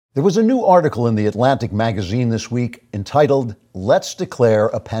There was a new article in The Atlantic magazine this week entitled, "Let's Declare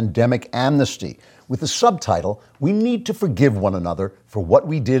a Pandemic Amnesty," with the subtitle, "We need to forgive one another for what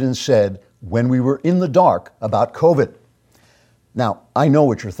we did and said when we were in the dark about COVID." Now, I know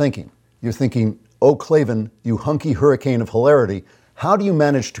what you're thinking. You're thinking, "Oh, Klavan, you hunky hurricane of hilarity, how do you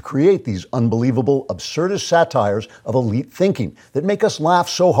manage to create these unbelievable, absurdist satires of elite thinking that make us laugh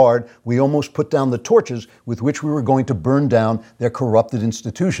so hard we almost put down the torches with which we were going to burn down their corrupted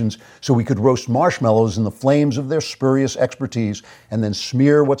institutions so we could roast marshmallows in the flames of their spurious expertise and then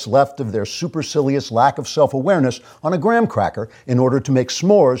smear what's left of their supercilious lack of self-awareness on a graham cracker in order to make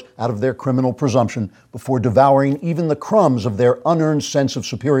s'mores out of their criminal presumption before devouring even the crumbs of their unearned sense of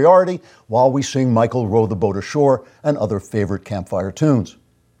superiority while we sing Michael Row the Boat Ashore and other favorite campfire tunes?"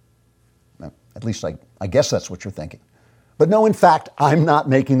 Now, at least I guess that's what you're thinking. But no, in fact, I'm not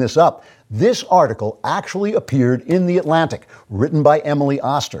making this up. This article actually appeared in The Atlantic, written by Emily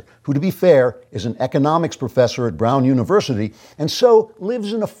Oster, who, to be fair, is an economics professor at Brown University, and so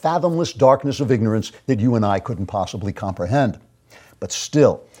lives in a fathomless darkness of ignorance that you and I couldn't possibly comprehend. But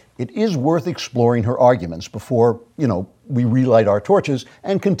still, it is worth exploring her arguments before, we relight our torches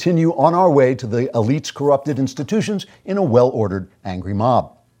and continue on our way to the elite's corrupted institutions in a well-ordered, angry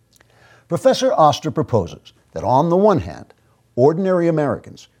mob. Professor Oster proposes that on the one hand, ordinary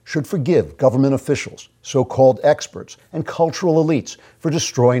Americans should forgive government officials, so-called experts, and cultural elites for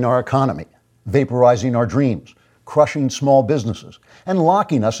destroying our economy, vaporizing our dreams, crushing small businesses, and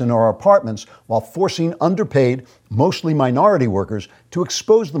locking us in our apartments while forcing underpaid, mostly minority workers to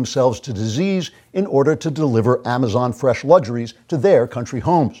expose themselves to disease in order to deliver Amazon fresh luxuries to their country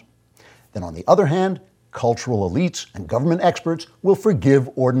homes. Then on the other hand, cultural elites and government experts will forgive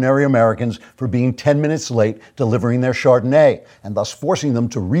ordinary Americans for being 10 minutes late delivering their Chardonnay, and thus forcing them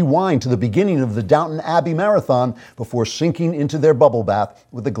to rewind to the beginning of the Downton Abbey marathon before sinking into their bubble bath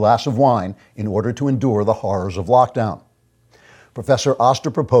with a glass of wine in order to endure the horrors of lockdown. Professor Oster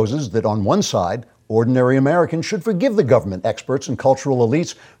proposes that on one side, ordinary Americans should forgive the government experts and cultural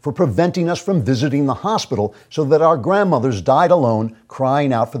elites for preventing us from visiting the hospital so that our grandmothers died alone,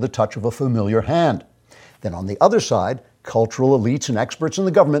 crying out for the touch of a familiar hand. Then on the other side, cultural elites and experts in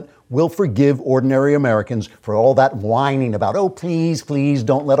the government will forgive ordinary Americans for all that whining about, "Oh, please, please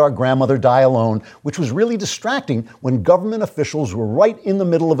don't let our grandmother die alone," which was really distracting when government officials were right in the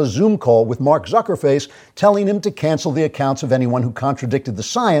middle of a Zoom call with Mark Zuckerface telling him to cancel the accounts of anyone who contradicted the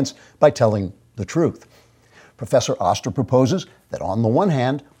science by telling the truth. Professor Oster proposes that on the one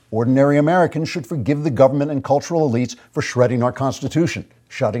hand, ordinary Americans should forgive the government and cultural elites for shredding our Constitution,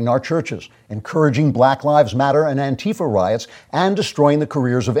 shutting our churches, encouraging Black Lives Matter and Antifa riots, and destroying the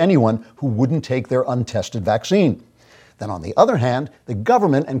careers of anyone who wouldn't take their untested vaccine. Then on the other hand, the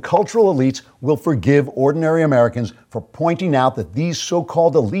government and cultural elites will forgive ordinary Americans for pointing out that these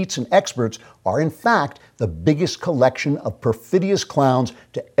so-called elites and experts are in fact the biggest collection of perfidious clowns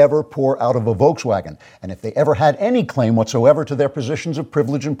to ever pour out of a Volkswagen. And if they ever had any claim whatsoever to their positions of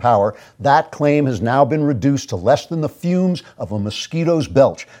privilege and power, that claim has now been reduced to less than the fumes of a mosquito's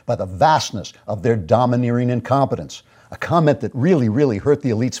belch by the vastness of their domineering incompetence. A comment that really hurt the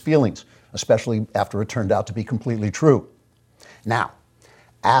elite's feelings, especially after it turned out to be completely true. Now,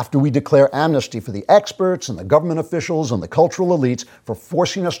 after we declare amnesty for the experts and the government officials and the cultural elites for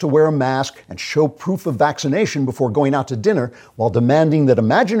forcing us to wear a mask and show proof of vaccination before going out to dinner while demanding that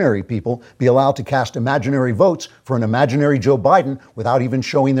imaginary people be allowed to cast imaginary votes for an imaginary Joe Biden without even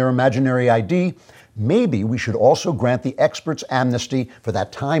showing their imaginary ID, maybe we should also grant the experts amnesty for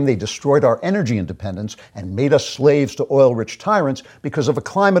that time they destroyed our energy independence and made us slaves to oil-rich tyrants because of a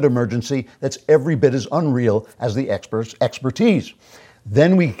climate emergency that's every bit as unreal as the experts' expertise.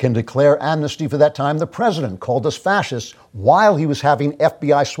 Then we can declare amnesty for that time the president called us fascists while he was having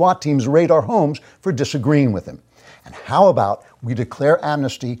FBI SWAT teams raid our homes for disagreeing with him. And how about we declare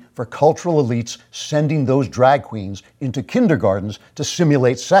amnesty for cultural elites sending those drag queens into kindergartens to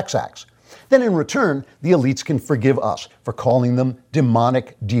simulate sex acts? Then in return, the elites can forgive us for calling them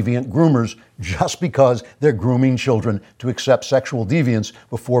demonic, deviant groomers just because they're grooming children to accept sexual deviance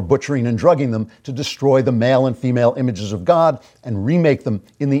before butchering and drugging them to destroy the male and female images of God and remake them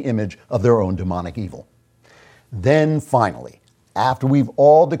in the image of their own demonic evil. Then finally, after we've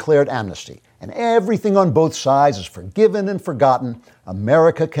all declared amnesty and everything on both sides is forgiven and forgotten,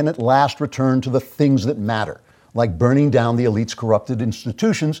 America can at last return to the things that matter, like burning down the elite's corrupted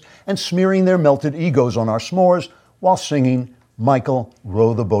institutions and smearing their melted egos on our s'mores while singing Michael,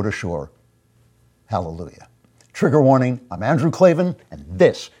 Row the Boat Ashore. Hallelujah. Trigger warning, I'm Andrew Klavan, and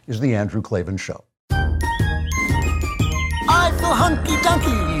this is The Andrew Klavan Show. I feel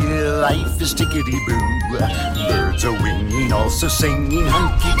hunky-dunky, life is tickety-boo. Birds are winging, also singing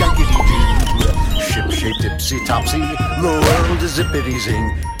hunky-dunky. topsy, the world is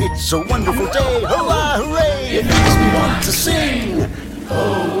zippity-zing. It's a wonderful day, hurrah, hooray! It makes me want to sing.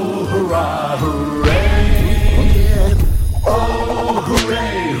 Oh, hurrah, hooray! Oh,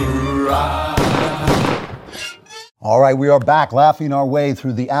 hooray, hurrah! All right, we are back, laughing our way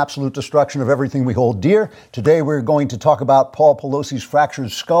through the absolute destruction of everything we hold dear. Today we're going to talk about Paul Pelosi's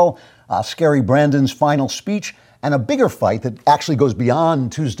fractured skull, Scary Brandon's final speech, and a bigger fight that actually goes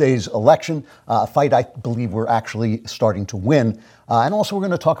beyond Tuesday's election, a fight I believe we're actually starting to win. And also we're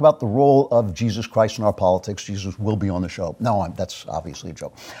going to talk about the role of Jesus Christ in our politics. Jesus will be on the show. No, that's obviously a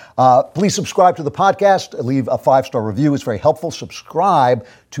joke. Please subscribe to the podcast. Leave a 5-star review. It's very helpful. Subscribe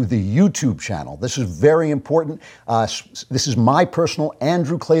to the YouTube channel. This is very important. This is my personal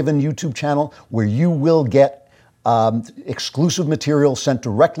Andrew Klavan YouTube channel where you will get exclusive material sent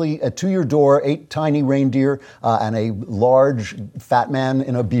directly to your door. 8 tiny reindeer and a large fat man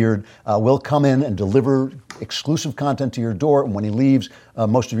in a beard will come in and deliver exclusive content to your door. And when he leaves,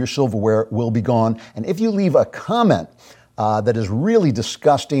 most of your silverware will be gone. And if you leave a comment that is really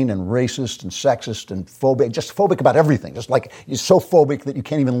disgusting and racist and sexist and phobic, just phobic about everything, just like you're so phobic that you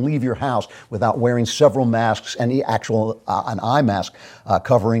can't even leave your house without wearing several masks and the actual an eye mask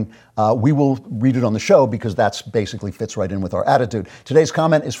covering, we will read it on the show because that's basically fits right in with our attitude. Today's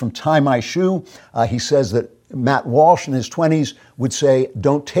comment is from Tie My Shoe. He says that Matt Walsh in his 20s would say,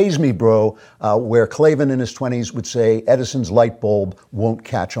 "Don't tase me, bro," where Klavan in his 20s would say, "Edison's light bulb won't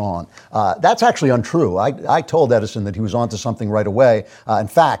catch on." That's actually untrue. I told Edison that he was onto something right away. In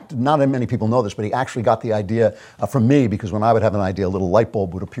fact, not many people know this, but he actually got the idea from me because when I would have an idea, a little light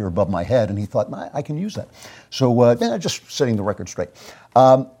bulb would appear above my head, and he thought, I can use that. So just setting the record straight.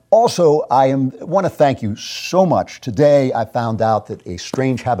 Also, I want to thank you so much. Today, I found out that A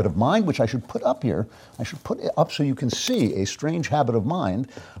Strange Habit of Mind, which I should put up here, I should put it up so you can see A Strange Habit of Mind,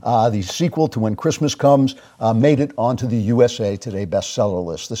 the sequel to When Christmas Comes, made it onto the USA Today bestseller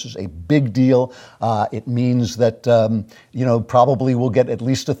list. This is a big deal. It means that, probably we'll get at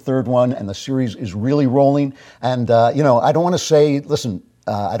least a third one, and the series is really rolling. And, I don't want to say,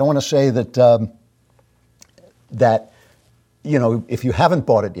 I don't want to say that, if you haven't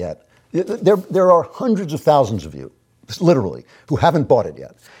bought it yet, there are hundreds of thousands of you, literally, who haven't bought it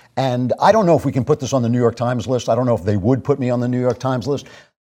yet. And I don't know if we can put this on the New York Times list. I don't know if they would put me on the New York Times list.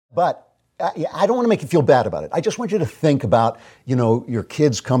 But I don't want to make you feel bad about it. I just want you to think about, your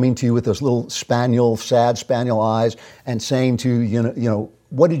kids coming to you with those little sad spaniel eyes and saying to you,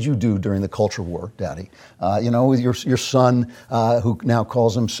 what did you do during the culture war, Daddy? With your son, who now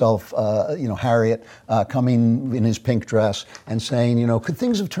calls himself, Harriet, coming in his pink dress and saying, could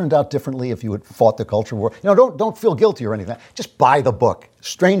things have turned out differently if you had fought the culture war? Don't feel guilty or anything. Just buy the book.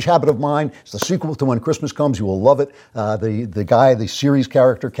 Strange Habit of Mind. It's the sequel to When Christmas Comes. You will love it. The series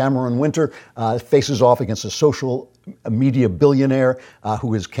character, Cameron Winter, faces off against a social media billionaire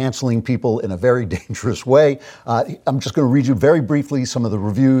who is canceling people in a very dangerous way. I'm just going to read you very briefly some of the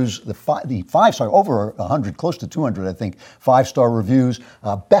reviews. The 5-star, over 100, close to 200, I think, 5-star reviews.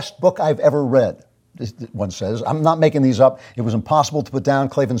 Best book I've ever read. One says, I'm not making these up. It was impossible to put down.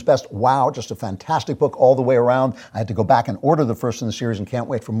 Klavan's best. Wow, just a fantastic book all the way around. I had to go back and order the first in the series and can't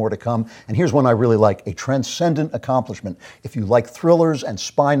wait for more to come. And here's one I really like, a transcendent accomplishment. If you like thrillers and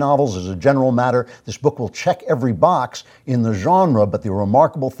spy novels as a general matter, this book will check every box in the genre, but the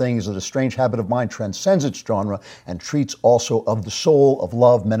remarkable thing is that A Strange Habit of Mind transcends its genre and treats also of the soul, of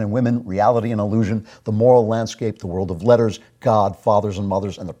love, men and women, reality and illusion, the moral landscape, the world of letters, God, fathers and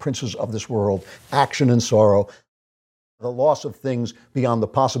mothers, and the princes of this world, action and sorrow, the loss of things beyond the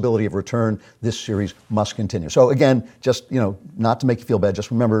possibility of return. This series must continue. So again, just, not to make you feel bad,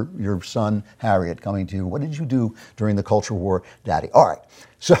 just remember your son, Harriet, coming to you. What did you do during the culture war, Daddy? All right.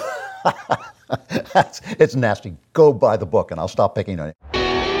 So it's nasty. Go buy the book and I'll stop picking on it.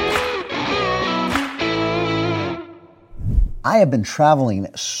 I have been traveling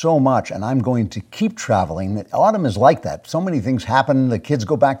so much, and I'm going to keep traveling. Autumn is like that. So many things happen. The kids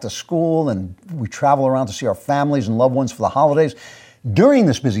go back to school, and we travel around to see our families and loved ones for the holidays. During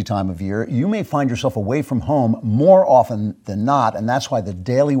this busy time of year, you may find yourself away from home more often than not, and that's why the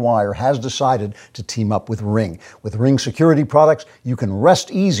Daily Wire has decided to team up with Ring. With Ring security products, you can rest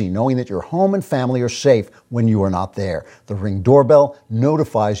easy knowing that your home and family are safe when you are not there. The Ring doorbell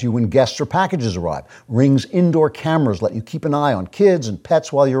notifies you when guests or packages arrive. Ring's indoor cameras let you keep an eye on kids and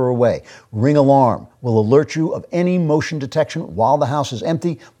pets while you're away. Ring Alarm will alert you of any motion detection while the house is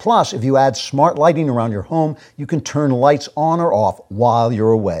empty. Plus, if you add smart lighting around your home, you can turn lights on or off while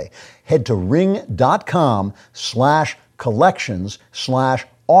you're away. Head to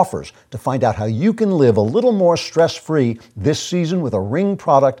ring.com/collections/offers to find out how you can live a little more stress-free this season with a Ring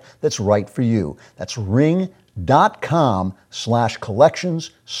product that's right for you. That's ring.com/collections/offers.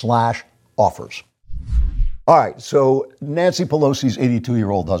 Dems.com/collections/offers. All right, so Nancy Pelosi's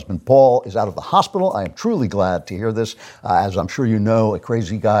 82-year-old husband, Paul, is out of the hospital. I am truly glad to hear this. As I'm sure you know, a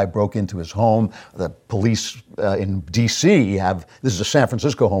crazy guy broke into his home. The police in D.C. this is a San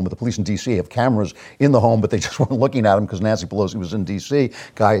Francisco home, but the police in D.C. have cameras in the home, but they just weren't looking at him because Nancy Pelosi was in D.C.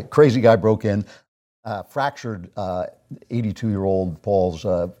 Crazy guy broke in. Fractured 82-year-old Paul's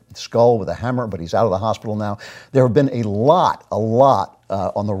skull with a hammer, but he's out of the hospital now. There have been a lot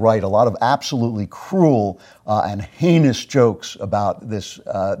on the right, a lot of absolutely cruel and heinous jokes about this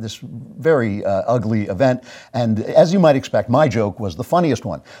very ugly event. And as you might expect, my joke was the funniest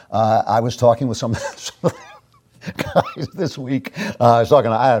one. I was talking with some guys this week. I was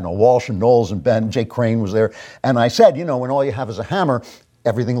talking to, I don't know, Walsh and Knowles and Ben. Jake Crane was there. And I said, when all you have is a hammer,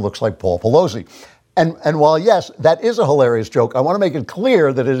 everything looks like Paul Pelosi. And while, yes, that is a hilarious joke, I want to make it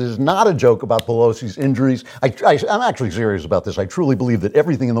clear that it is not a joke about Pelosi's injuries. I'm actually serious about this. I truly believe that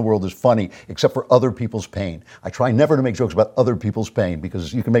everything in the world is funny except for other people's pain. I try never to make jokes about other people's pain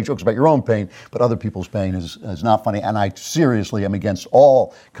because you can make jokes about your own pain, but other people's pain is not funny. And I seriously am against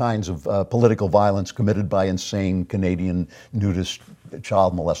all kinds of political violence committed by insane Canadian nudist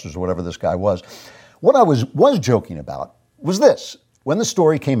child molesters or whatever this guy was. What I was joking about was this. When the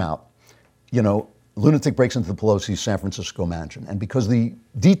story came out, lunatic breaks into the Pelosi's San Francisco mansion. And because the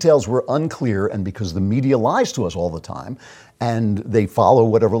details were unclear and because the media lies to us all the time, and they follow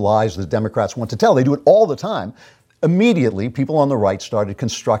whatever lies the Democrats want to tell, they do it all the time, immediately people on the right started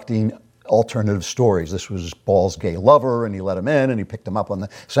constructing alternative stories. This was Paul's gay lover, and he let him in, and he picked him up on the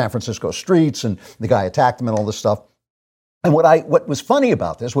San Francisco streets, and the guy attacked him and all this stuff. And what was funny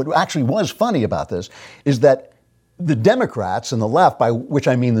about this, what actually was funny about this, is that the Democrats and the left, by which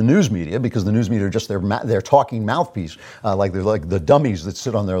I mean the news media, because the news media are just their talking mouthpiece, like they're like the dummies that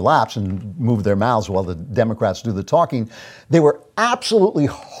sit on their laps and move their mouths while the Democrats do the talking. They were absolutely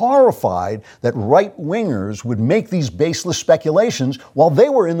horrified that right-wingers would make these baseless speculations while they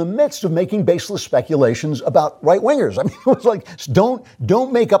were in the midst of making baseless speculations about right-wingers. I mean, it was like, don't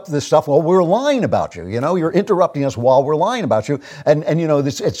make up this stuff while we're lying about you. You're interrupting us while we're lying about you. And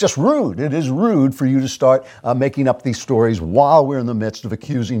it's just rude. It is rude for you to start making up these stories while we're in the midst of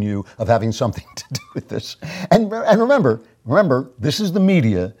accusing you of having something to do with this. And remember, this is the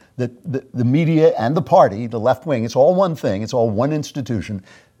media, the media and the party, the left wing. It's all one thing. It's all one institution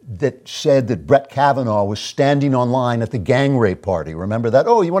that said that Brett Kavanaugh was standing on line at the gang rape party. Remember that?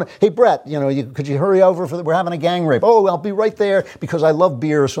 Oh, hey, Brett, could you hurry over we're having a gang rape. Oh, I'll be right there because I love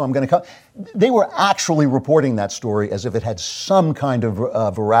beer, so I'm going to come. They were actually reporting that story as if it had some kind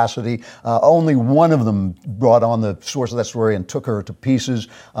of veracity. Only one of them brought on the source of that story and took her to pieces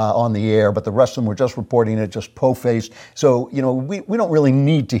on the air, but the rest of them were just reporting it, just po-faced. So, we don't really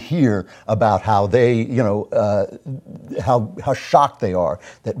need to hear about how they, how shocked they are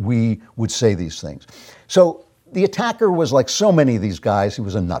that we would say these things. So the attacker was like so many of these guys. He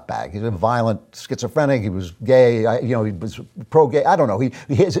was a nutbag. He was a violent schizophrenic. He was gay. He was pro-gay. I don't know.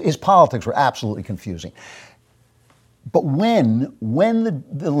 His politics were absolutely confusing. But when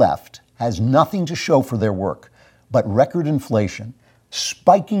the left has nothing to show for their work but record inflation,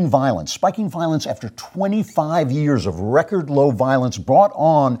 spiking violence after 25 years of record low violence brought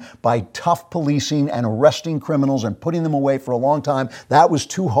on by tough policing and arresting criminals and putting them away for a long time. That was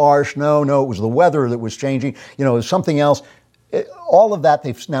too harsh. No, it was the weather that was changing. It was something else. All of that,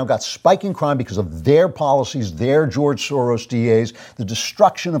 they've now got spiking crime because of their policies, their George Soros DAs, the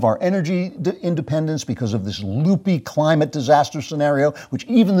destruction of our energy independence because of this loopy climate disaster scenario, which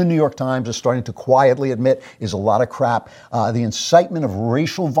even the New York Times is starting to quietly admit is a lot of crap. The incitement of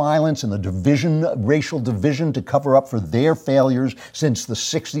racial violence and the racial division to cover up for their failures since the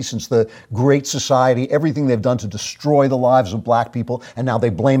 60s, since the Great Society, everything they've done to destroy the lives of black people. And now they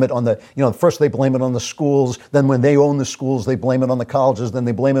blame it on first they blame it on the schools. Then when they own the schools, they blame it on the colleges, then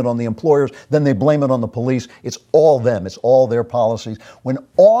they blame it on the employers, then they blame it on the police. It's all them. It's all their policies. When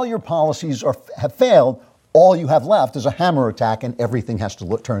all your policies have failed, all you have left is a hammer attack and everything has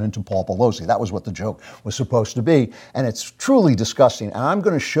to turn into Paul Pelosi. That was what the joke was supposed to be. And it's truly disgusting. And I'm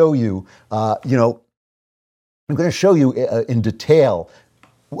going to show you, in detail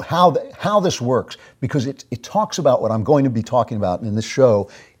how this works, because it talks about what I'm going to be talking about in this show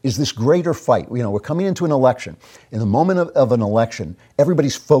is this greater fight. We're coming into an election. In the moment of an election,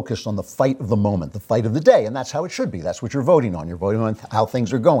 everybody's focused on the fight of the moment, the fight of the day, and that's how it should be. That's what you're voting on. You're voting on how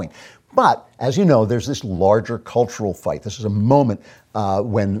things are going. But, as you know, there's this larger cultural fight. This is a moment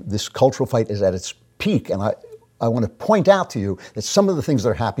when this cultural fight is at its peak, and I want to point out to you that some of the things that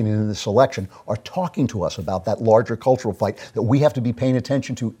are happening in this election are talking to us about that larger cultural fight that we have to be paying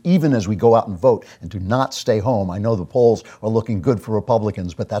attention to even as we go out and vote, and do not stay home. I know the polls are looking good for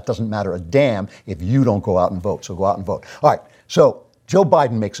Republicans, but that doesn't matter a damn if you don't go out and vote. So go out and vote. All right. So Joe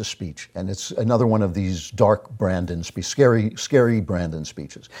Biden makes a speech, and it's another one of these dark Brandon speeches, scary Brandon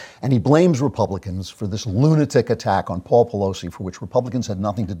speeches. And he blames Republicans for this lunatic attack on Paul Pelosi, for which Republicans had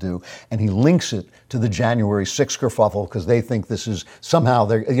nothing to do. And he links it to the January 6th kerfuffle because they think this is somehow,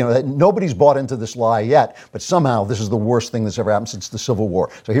 nobody's bought into this lie yet, but somehow this is the worst thing that's ever happened since the Civil War.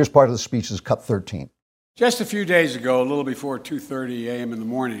 So here's part of the speech, this is cut 13. Just a few days ago, a little before 2:30 a.m. in the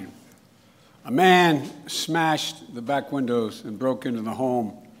morning, a man smashed the back windows and broke into the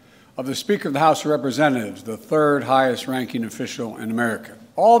home of the Speaker of the House of Representatives, the third highest ranking official in America.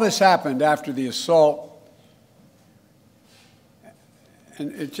 All this happened after the assault,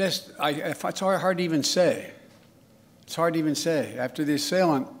 and it's hard to even say. It's hard to even say. After the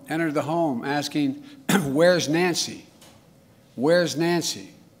assailant entered the home asking, "Where's Nancy? Where's Nancy?"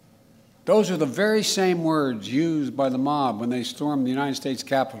 Those are the very same words used by the mob when they stormed the United States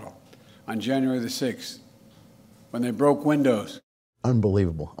Capitol on January the 6th, when they broke windows.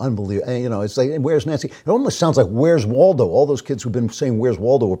 Unbelievable. It's like, where's Nancy? It almost sounds like, where's Waldo? All those kids who've been saying, where's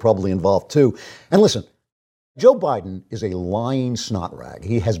Waldo, were probably involved too. And listen, Joe Biden is a lying snot rag.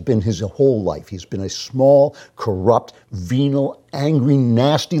 He has been his whole life. He's been a small, corrupt, venal, angry,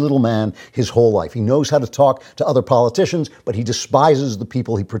 nasty little man his whole life. He knows how to talk to other politicians, but he despises the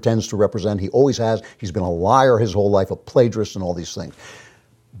people he pretends to represent. He always has. He's been a liar his whole life, a plagiarist and all these things.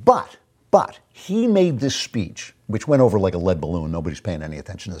 But he made this speech, which went over like a lead balloon. Nobody's paying any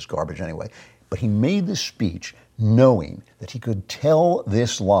attention to this garbage anyway. But he made this speech knowing that he could tell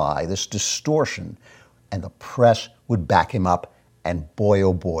this lie, this distortion, and the press would back him up. And boy,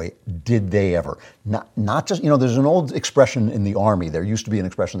 oh boy, did they ever. Not just, there's an old expression in the Army. There used to be an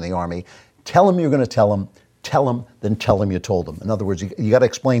expression in the Army. Tell him you're going to tell him. Tell them, then tell them you told them. In other words, you got to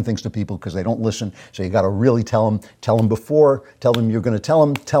explain things to people because they don't listen. So you got to really tell them before, tell them you're going to tell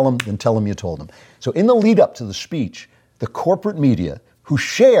them, then tell them you told them. So in the lead up to the speech, the corporate media, who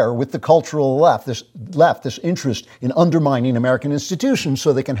share with the cultural left this interest in undermining American institutions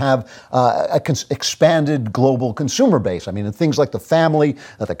so they can have expanded global consumer base. I mean, things like the family,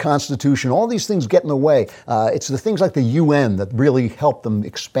 the Constitution, all these things get in the way. It's the things like the UN that really help them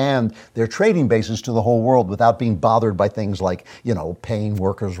expand their trading bases to the whole world without being bothered by things like, paying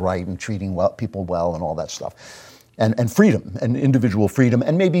workers right and treating people well and all that stuff. And freedom, and individual freedom,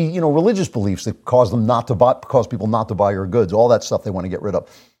 and maybe, religious beliefs that cause people not to buy your goods, all that stuff they want to get rid of.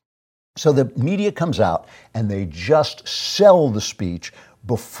 So the media comes out and they just sell the speech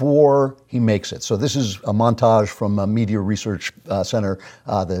before he makes it. So this is a montage from Media Research Center,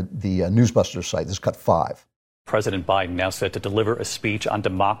 the Newsbusters site. This is cut 5. President Biden now set to deliver a speech on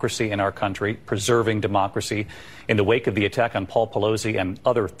democracy in our country, preserving democracy. In the wake of the attack on Paul Pelosi and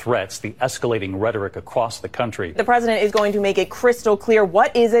other threats, the escalating rhetoric across the country. The president is going to make it crystal clear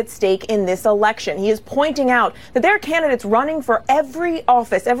what is at stake in this election. He is pointing out that there are candidates running for every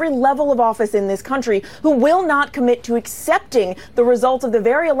office, every level of office in this country who will not commit to accepting the results of the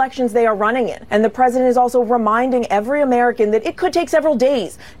very elections they are running in. And the president is also reminding every American that it could take several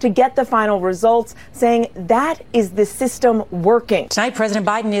days to get the final results, saying that is the system working. Tonight, President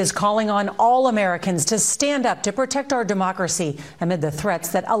Biden is calling on all Americans to stand up to protect our democracy amid the threats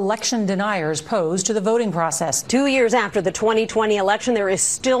that election deniers pose to the voting process. 2 years after the 2020 election, there is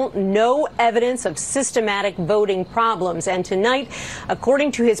still no evidence of systematic voting problems. And tonight,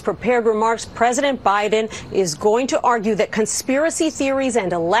 according to his prepared remarks, President Biden is going to argue that conspiracy theories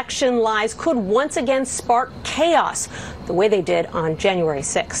and election lies could once again spark chaos the way they did on January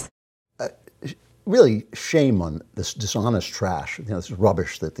 6th. Really shame on this dishonest trash, this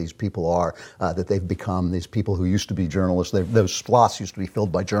rubbish that these people are, that they've become, these people who used to be journalists. Those slots used to be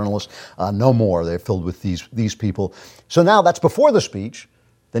filled by journalists. No more. They're filled with these people. So now that's before the speech.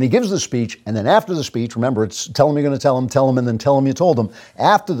 Then he gives the speech, and then after the speech, remember, it's tell him you're going to tell him, and then tell him you told him.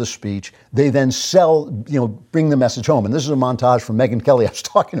 After the speech, they then bring the message home. And this is a montage from Megyn Kelly. I was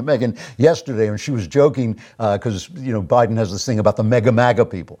talking to Megyn yesterday, and she was joking because, Biden has this thing about the mega MAGA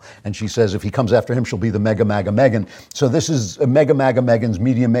people. And she says if he comes after him, she'll be the mega MAGA Megyn. So this is a mega MAGA Megyn's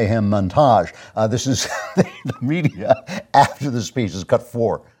Media Mayhem montage. This is the media after the speech. This is cut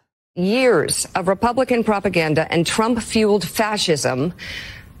 4. Years of Republican propaganda and Trump-fueled fascism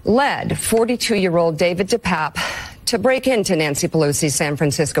led 42-year-old David DePape to break into Nancy Pelosi's San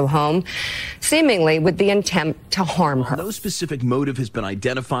Francisco home, seemingly with the intent to harm her. No specific motive has been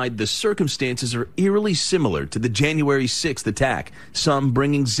identified. The circumstances are eerily similar to the January 6th attack, some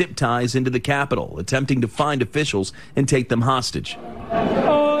bringing zip ties into the Capitol, attempting to find officials and take them hostage.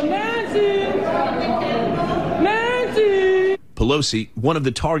 Oh, Nancy! Nancy! Pelosi, one of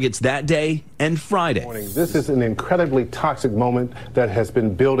the targets that day and Friday. This is an incredibly toxic moment that has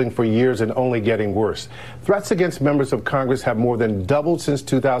been building for years and only getting worse. Threats against members of Congress have more than doubled since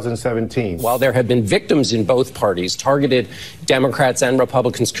 2017. While there have been victims in both parties, targeted Democrats and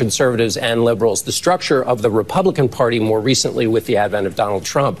Republicans, conservatives and liberals, the structure of the Republican Party more recently with the advent of Donald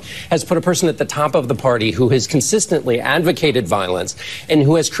Trump has put a person at the top of the party who has consistently advocated violence and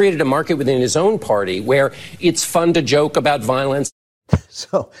who has created a market within his own party where it's fun to joke about violence.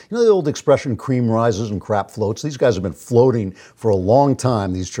 So, you know the old expression, cream rises and crap floats? These guys have been floating for a long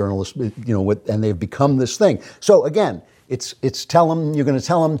time, these journalists, and they've become this thing. So, again, it's tell them, you're going to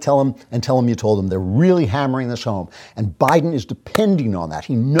tell them you told them. They're really hammering this home. And Biden is depending on that.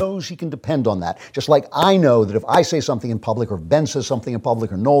 He knows he can depend on that. Just like I know that if I say something in public, or if Ben says something in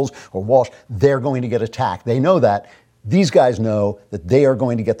public, or Knowles or Walsh, they're going to get attacked. They know that. These guys know that they are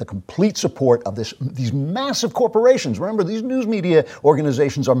going to get the complete support of these massive corporations. Remember, these news media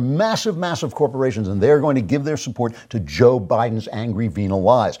organizations are massive, massive corporations, and they're going to give their support to Joe Biden's angry venal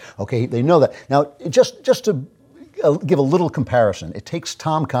lies. Okay, they know that. Now, just to give a little comparison, it takes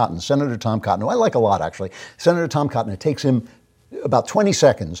Tom Cotton, Senator Tom Cotton, who I like a lot, actually, Senator Tom Cotton, it takes him about 20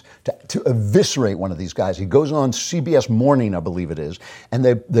 seconds to eviscerate one of these guys. He goes on CBS Morning, I believe it is, and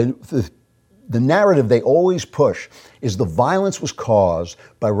the narrative they always push is the violence was caused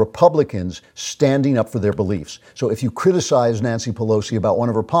by Republicans standing up for their beliefs. So if you criticize Nancy Pelosi about one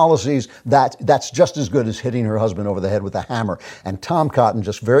of her policies, that's just as good as hitting her husband over the head with a hammer. And Tom Cotton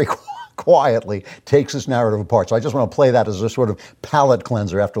just very quietly takes this narrative apart. So I just want to play that as a sort of palate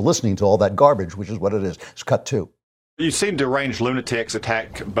cleanser after listening to all that garbage, which is what it is. It's cut two. You've seen deranged lunatics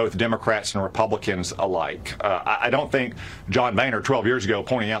attack both Democrats and Republicans alike. I don't think John Boehner 12 years ago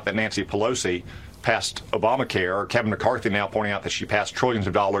pointing out that Nancy Pelosi passed Obamacare, or Kevin McCarthy now pointing out that she passed trillions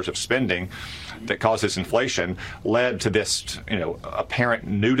of dollars of spending that causes inflation, led to this, apparent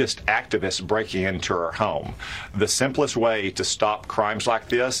nudist activist breaking into her home. The simplest way to stop crimes like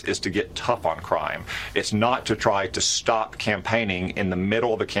this is to get tough on crime. It's not to try to stop campaigning in the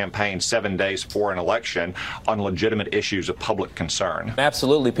middle of the campaign 7 days before an election on legitimate issues of public concern.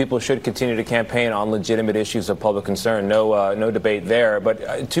 Absolutely, people should continue to campaign on legitimate issues of public concern. No debate there.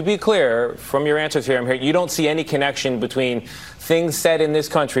 But to be clear, from your answers here, you don't see any connection between things said in this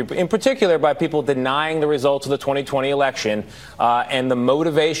country, in particular by people denying the results of the 2020 election and the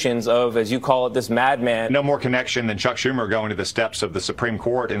motivations of, as you call it, this madman. No more connection than Chuck Schumer going to the steps of the Supreme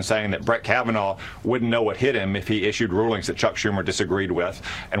Court and saying that Brett Kavanaugh wouldn't know what hit him if he issued rulings that Chuck Schumer disagreed with.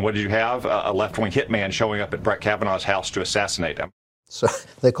 And what did you have? A left-wing hitman showing up at Brett Kavanaugh's house to assassinate him. So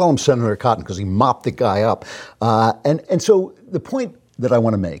they call him Senator Cotton because he mopped the guy up. And so the point that I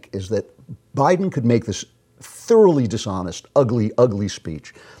want to make is that Biden could make this thoroughly dishonest, ugly, ugly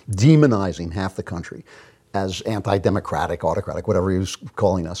speech, demonizing half the country as anti-democratic, autocratic, whatever he was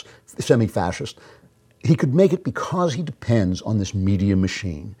calling us, semi-fascist. He could make it because he depends on this media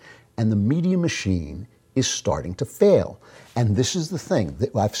machine. And the media machine is starting to fail. And this is the thing.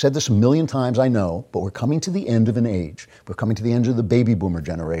 I've said this a million times, I know, but we're coming to the end of an age. We're coming to the end of the baby boomer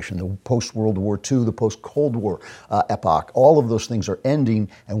generation, the post-World War II, the post-Cold War epoch. All of those things are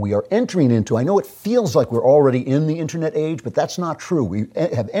ending, and we are entering into, I know it feels like we're already in the internet age, but that's not true. We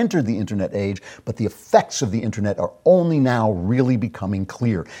have entered the internet age, but the effects of the internet are only now really becoming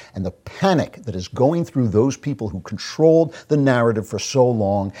clear. And the panic that is going through those people who controlled the narrative for so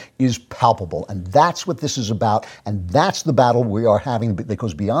long is palpable. And that's what this is about, and that's the battle we are having that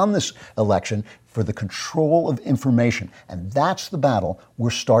goes beyond this election for the control of information. And that's the battle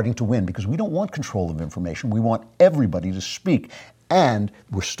we're starting to win, because we don't want control of information. We want everybody to speak. And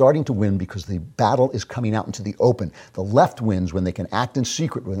we're starting to win because the battle is coming out into the open. The left wins when they can act in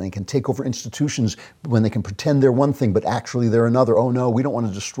secret, when they can take over institutions, when they can pretend they're one thing, but actually they're another. Oh, no, we don't want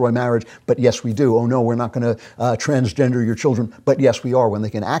to destroy marriage, but yes, we do. Oh, no, we're not going to transgender your children, but yes, we are. When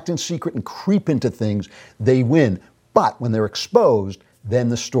they can act in secret and creep into things, they win. But when they're exposed, then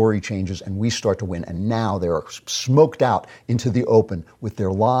the story changes and we start to win. And now they're smoked out into the open with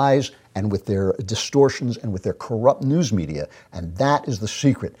their lies and with their distortions and with their corrupt news media. And that is the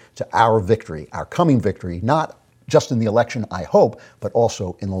secret to our victory, our coming victory, not just in the election, I hope, but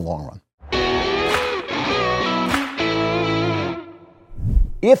also in the long run.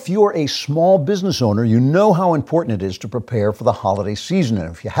 If you're a small business owner, you know how important it is to prepare for the holiday season. And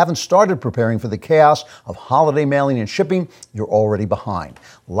if you haven't started preparing for the chaos of holiday mailing and shipping, you're already behind.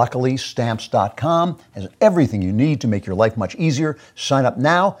 Luckily, Stamps.com has everything you need to make your life much easier. Sign up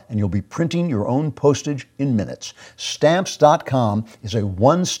now and you'll be printing your own postage in minutes. Stamps.com is a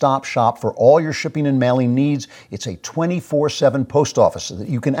one-stop shop for all your shipping and mailing needs. It's a 24/7 post office that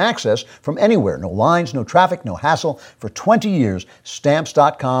you can access from anywhere. No lines, no traffic, no hassle. For 20 years,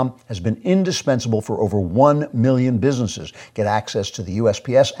 Stamps.com has been indispensable for over 1 million businesses. Get access to the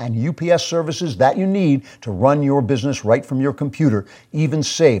USPS and UPS services that you need to run your business right from your computer. Even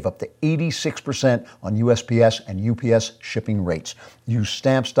save up to 86% on USPS and UPS shipping rates. Use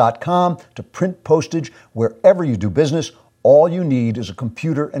Stamps.com to print postage wherever you do business. All you need is a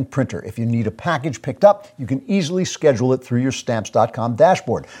computer and printer. If you need a package picked up, you can easily schedule it through your Stamps.com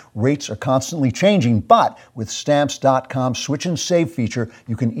dashboard. Rates are constantly changing, but with Stamps.com's Switch and Save feature,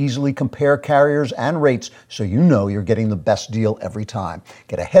 you can easily compare carriers and rates so you know you're getting the best deal every time.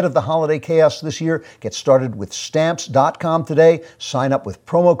 Get ahead of the holiday chaos this year. Get started with Stamps.com today. Sign up with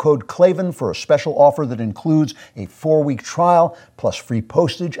promo code Klavan for a special offer that includes a 4-week trial, plus free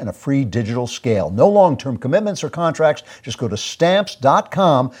postage and a free digital scale. No long-term commitments or contracts. Just go to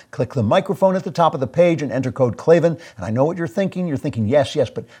Stamps.com, click the microphone at the top of the page, and enter code Klavan. And I know what you're thinking. You're thinking, yes,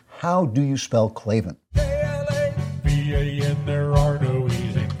 but how do you spell Klavan? K-L-A-V-A-N, there are no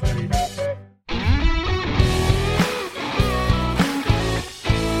easy Klavan.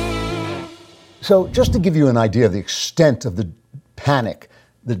 So just to give you an idea of the extent of the panic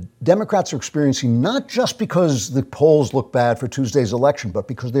the Democrats are experiencing, not just because the polls look bad for Tuesday's election, but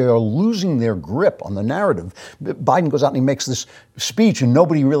because they are losing their grip on the narrative. Biden goes out and he makes this speech and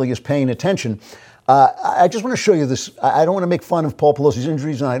nobody really is paying attention. I just want to show you this. I don't want to make fun of Paul Pelosi's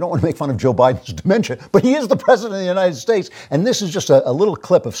injuries and I don't want to make fun of Joe Biden's dementia, but he is the president of the United States. And this is just a little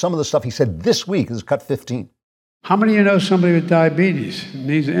clip of some of the stuff he said this week. This is cut 15. How many of you know somebody with diabetes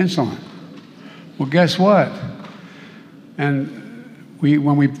needs insulin? Well, guess what? And when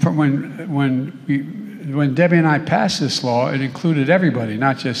Debbie and I passed this law, it included everybody,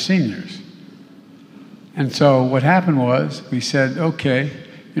 not just seniors. And so what happened was we said, okay,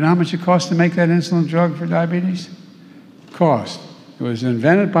 you know how much it costs to make that insulin drug for diabetes? Cost. It was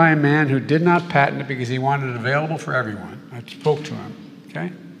invented by a man who did not patent it because he wanted it available for everyone. I spoke to him,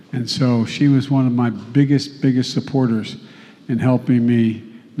 okay? And so she was one of my biggest supporters in helping me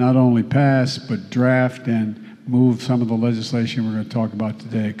not only pass, but draft and move some of the legislation we're going to talk about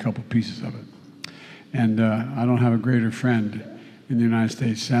today, a couple pieces of it. And I don't have a greater friend in the United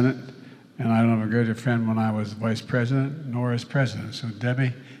States Senate, and I don't have a greater friend when I was vice president, nor as president. So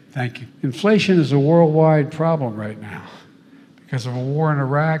Debbie, thank you. Inflation is a worldwide problem right now because of a war in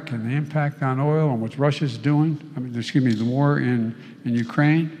Iraq and the impact on oil and what Russia's doing. The war in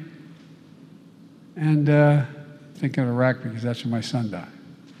Ukraine. And thinking of Iraq because that's where my son died.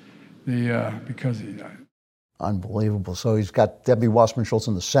 Because he died. Unbelievable. So he's got Debbie Wasserman Schultz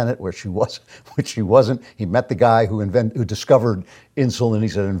in the Senate, which she wasn't. He met the guy who discovered insulin. He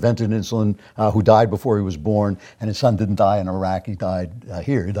said invented insulin, who died before he was born. And his son didn't die in Iraq. He died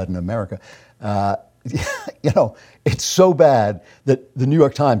here. He died in America. You know, it's so bad that the New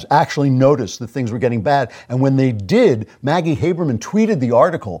York Times actually noticed that things were getting bad. And when they did, Maggie Haberman tweeted the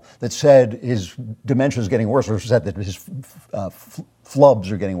article that said his dementia is getting worse, or said that his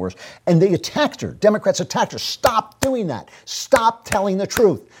flubs are getting worse. And they attacked her. Democrats attacked her. Stop doing that. Stop telling the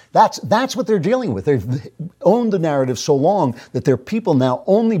truth. That's what they're dealing with. They've owned the narrative so long that their people now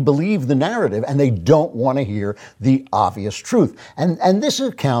only believe the narrative and they don't want to hear the obvious truth. And this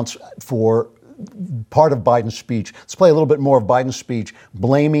accounts for part of Biden's speech. Let's play a little bit more of Biden's speech,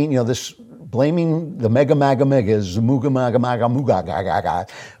 blaming the mega megas,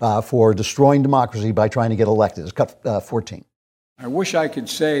 for destroying democracy by trying to get elected. It's cut 14. I wish I could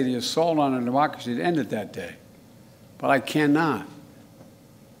say the assault on our democracy had ended that day, but I cannot.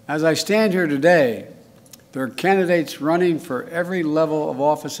 As I stand here today, there are candidates running for every level of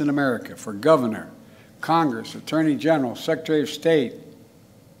office in America, for governor, Congress, Attorney General, Secretary of State,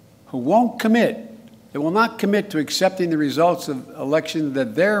 who won't commit. They will not commit to accepting the results of elections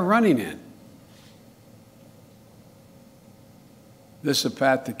that they're running in. This is a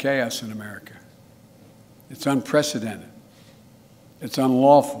path to chaos in America. It's unprecedented. It's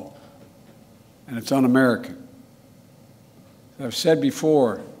unlawful. And it's un-American. As I've said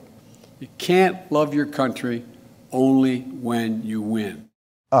before, you can't love your country only when you win.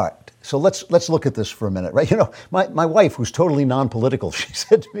 All right. So let's look at this for a minute, right? You know, my wife, who's totally non-political, she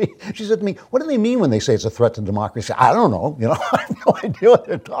said to me, what do they mean when they say it's a threat to democracy? I don't know. You know, I have no idea what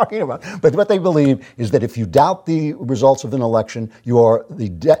they're talking about. But what they believe is that if you doubt the results of an election, you are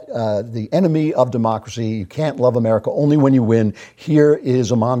the enemy of democracy. You can't love America only when you win. Here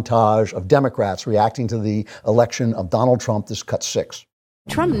is a montage of Democrats reacting to the election of Donald Trump. This cut 6.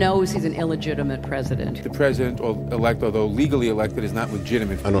 Trump knows he's an illegitimate president. The president-elect, although legally elected, is not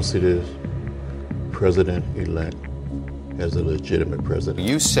legitimate. I don't see this president-elect as a legitimate president.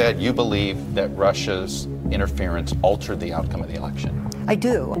 You said you believe that Russia's interference altered the outcome of the election. I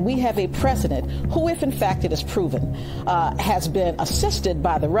do. We have a president who, if in fact it is proven, has been assisted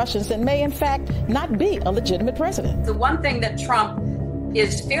by the Russians and may in fact not be a legitimate president. The one thing that Trump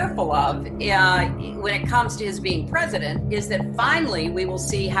is fearful of when it comes to his being president is that finally we will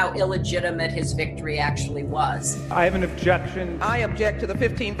see how illegitimate his victory actually was. I have an objection. I object to the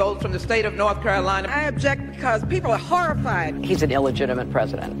 15 votes from the state of North Carolina. I object because people are horrified. He's an illegitimate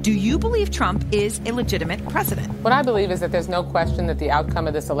president. Do you believe Trump is a legitimate president? What I believe is that there's no question that the outcome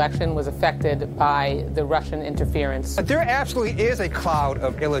of this election was affected by the Russian interference. There absolutely is a cloud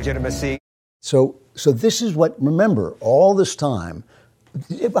of illegitimacy. So this is what, remember, all this time,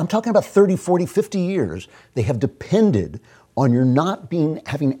 I'm talking about 30, 40, 50 years, they have depended on your not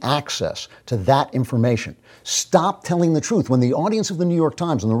having access to that information. Stop telling the truth. When the audience of the New York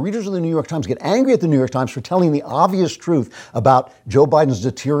Times and the readers of the New York Times get angry at the New York Times for telling the obvious truth about Joe Biden's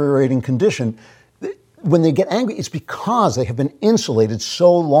deteriorating condition, when they get angry, it's because they have been insulated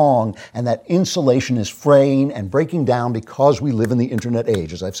so long, and that insulation is fraying and breaking down because we live in the internet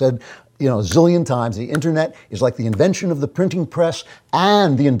age. As I've said, a zillion times, the internet is like the invention of the printing press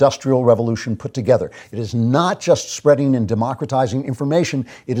and the Industrial Revolution put together. It is not just spreading and democratizing information.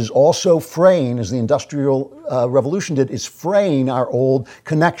 It is also fraying, as the Industrial Revolution did, is fraying our old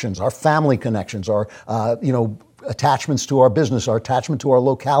connections, our family connections, our, attachments to our business, our attachment to our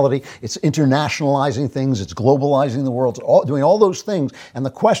locality. It's internationalizing things. It's globalizing the world. It's doing all those things. And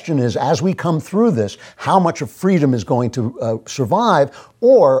the question is, as we come through this, how much of freedom is going to survive?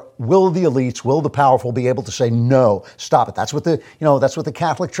 Or will the elites, will the powerful be able to say, no, stop it? That's what the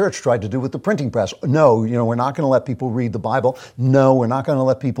Catholic Church tried to do with the printing press. No, we're not going to let people read the Bible. No, we're not going to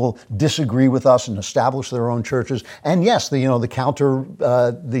let people disagree with us and establish their own churches. And yes,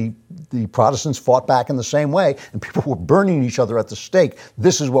 the Protestants fought back in the same way, and people were burning each other at the stake.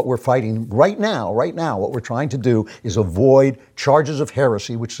 This is what we're fighting right now. Right now, what we're trying to do is avoid charges of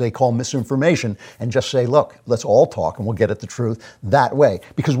heresy, which they call misinformation, and just say, look, let's all talk and we'll get at the truth that way.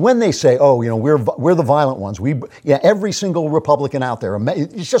 Because when they say, we're the violent ones, every single Republican out there,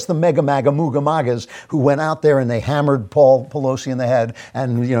 it's just the mega MAGA Mooga MAGAs who went out there and they hammered Paul Pelosi in the head.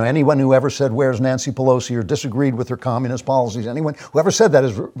 And, anyone who ever said, where's Nancy Pelosi, or disagreed with her communist policies, anyone who ever said that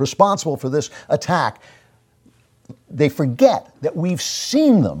is responsible for this attack. They forget that we've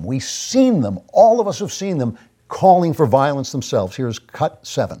seen them. We've seen them. All of us have seen them calling for violence themselves. Here's cut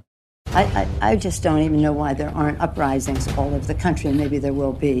 7. I just don't even know why there aren't uprisings all over the country, and maybe there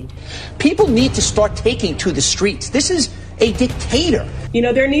will be. People need to start taking to the streets. This is a dictator.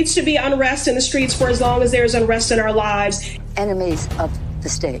 There needs to be unrest in the streets for as long as there's unrest in our lives. Enemies of the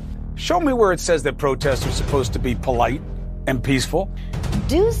state. Show me where it says that protests are supposed to be polite and peaceful.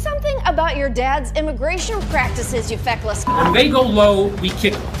 Do something about your dad's immigration practices, you feckless. When they go low, we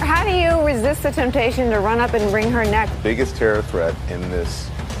kick them. How do you resist the temptation to run up and wring her neck? The biggest terror threat in this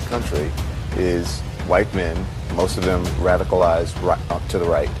country is white men, most of them radicalized up to the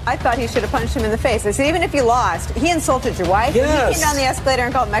right. I thought he should have punched him in the face. I said, even if you lost, he insulted your wife. Yes. He came down the escalator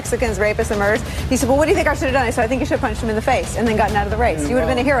and called Mexicans rapists and murderers. He said, well, what do you think I should have done? I said, I think you should have punched him in the face and then gotten out of the race. You would have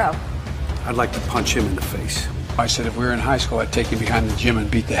been a hero. I'd like to punch him in the face. I said, if we were in high school, I'd take him behind the gym and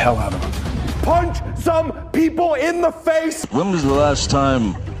beat the hell out of him. Punch some people in the face! When was the last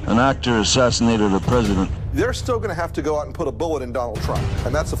time an actor assassinated a president? They're still going to have to go out and put a bullet in Donald Trump,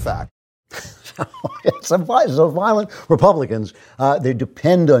 and that's a fact. So violent Republicans, they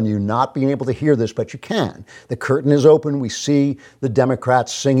depend on you not being able to hear this, but you can. The curtain is open. We see the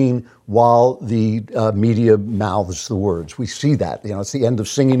Democrats singing while the media mouths the words. We see that. It's the end of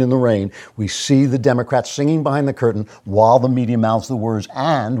Singing in the Rain. We see the Democrats singing behind the curtain while the media mouths the words,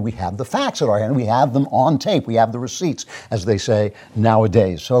 and we have the facts at our hand. We have them on tape. We have the receipts, as they say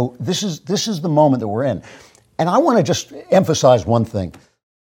nowadays. So this is the moment that we're in. And I want to just emphasize one thing.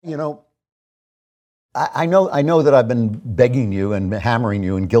 I know that I've been begging you and hammering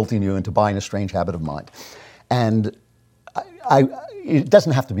you and guilting you into buying a strange habit of mind. And it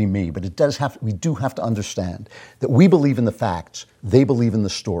doesn't have to be me, but we do have to understand that we believe in the facts. They believe in the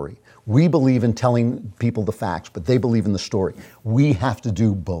story. We believe in telling people the facts, but they believe in the story. We have to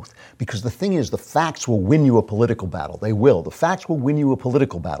do both. Because the thing is, the facts will win you a political battle. They will. The facts will win you a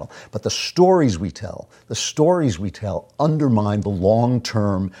political battle. But the stories we tell undermine the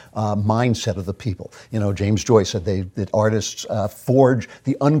long-term mindset of the people. You know, James Joyce said that artists forge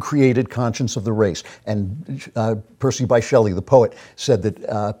the uncreated conscience of the race. And Percy Bysshe Shelley, the poet, said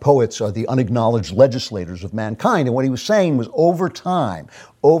that poets are the unacknowledged legislators of mankind. And what he was saying was over time,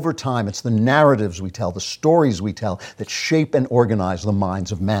 it's the narratives we tell, the stories we tell that shape and organize the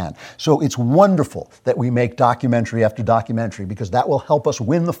minds of man. So it's wonderful that we make documentary after documentary because that will help us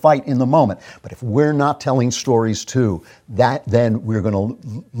win the fight in the moment. But if we're not telling stories too, then we're going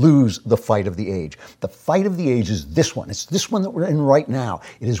to lose the fight of the age. The fight of the age is this one. It's this one that we're in right now.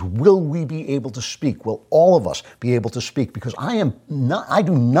 It is, will we be able to speak? Will all of us be able to speak? Because I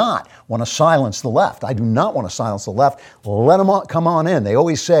do not want to silence the left. I do not want to silence the left. Let them come on in. They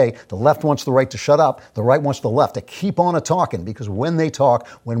always say the left wants the right to shut up, the right wants the left to keep on talking, because when they talk,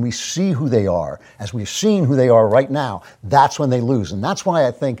 when we see who they are, as we've seen who they are right now, that's when they lose. And that's why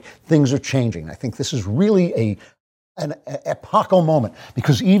I think things are changing. I think this is really an epochal moment,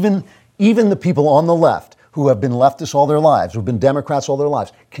 because even the people on the left who have been leftists all their lives, who've been Democrats all their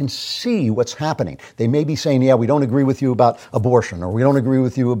lives, can see what's happening. They may be saying, yeah, we don't agree with you about abortion, or we don't agree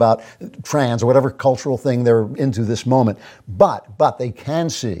with you about trans, or whatever cultural thing they're into this moment. But they can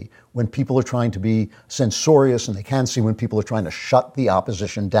see when people are trying to be censorious, and they can see when people are trying to shut the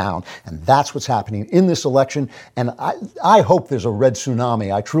opposition down. And that's what's happening in this election. And I hope there's a red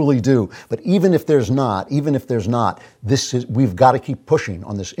tsunami. I truly do. But even if there's not, we've got to keep pushing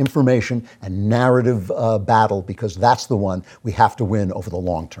on this information and narrative battle, because that's the one we have to win over the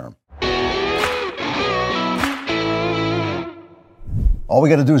long term. All we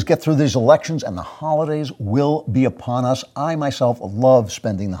got to do is get through these elections, and the holidays will be upon us. I myself love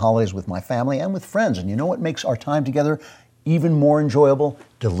spending the holidays with my family and with friends. And you know what makes our time together even more enjoyable?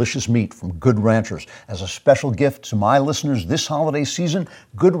 Delicious meat from Good Ranchers. As a special gift to my listeners this holiday season,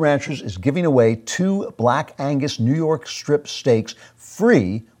 Good Ranchers is giving away 2 Black Angus New York strip steaks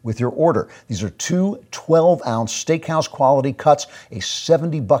free with your order. These are 2 12-ounce steakhouse quality cuts, a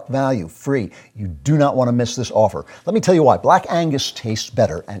 $70 value, free. You do not want to miss this offer. Let me tell you why. Black Angus tastes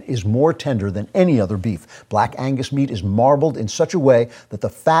better and is more tender than any other beef. Black Angus meat is marbled in such a way that the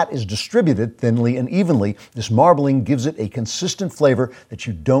fat is distributed thinly and evenly. This marbling gives it a consistent flavor that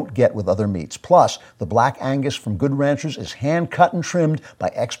you don't get with other meats. Plus, the Black Angus from Good Ranchers is hand cut and trimmed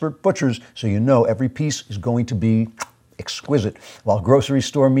by expert butchers, so you know every piece is going to be exquisite. While grocery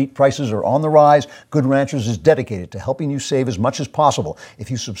store meat prices are on the rise, Good Ranchers is dedicated to helping you save as much as possible. If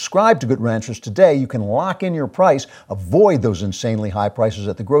you subscribe to Good Ranchers today, you can lock in your price, avoid those insanely high prices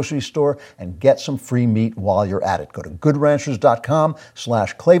at the grocery store, and get some free meat while you're at it. Go to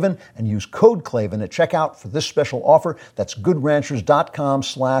goodranchers.com/Klavan and use code Klavan at checkout for this special offer. That's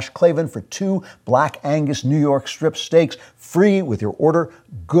goodranchers.com/Klavan for 2 Black Angus New York strip steaks free with your order.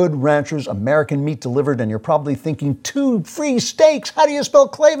 Good Ranchers, American meat delivered. And you're probably thinking, 2 free steaks? How do you spell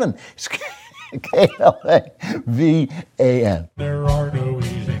Klavan? It's Klavan. There are no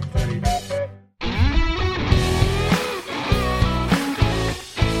easy things.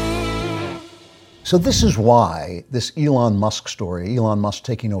 So this is why this Elon Musk story, Elon Musk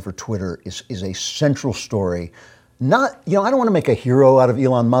taking over Twitter, is a central story. I don't want to make a hero out of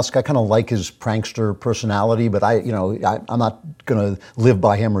Elon Musk. I kind of like his prankster personality, but I'm not going to live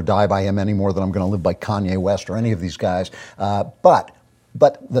by him or die by him any more than I'm going to live by Kanye West or any of these guys. But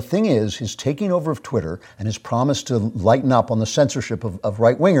the thing is, his taking over of Twitter and his promise to lighten up on the censorship of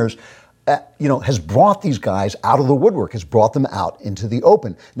right-wingers, has brought these guys out of the woodwork, has brought them out into the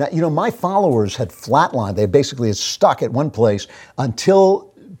open. Now, my followers had flatlined. They basically had stuck at one place until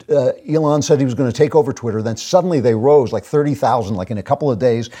Elon said he was going to take over Twitter. Then suddenly they rose like 30,000, like in a couple of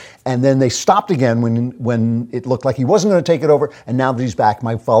days. And then they stopped again when it looked like he wasn't going to take it over. And now that he's back,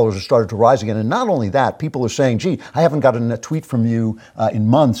 my followers have started to rise again. And not only that, people are saying, gee, I haven't gotten a tweet from you in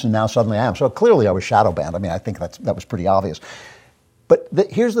months, and now suddenly I am. So clearly I was shadow banned. I mean, I think that was pretty obvious. But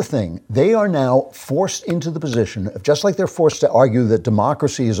here's the thing. They are now forced into the position of, just like they're forced to argue that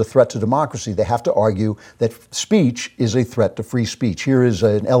democracy is a threat to democracy, they have to argue that speech is a threat to free speech. Here is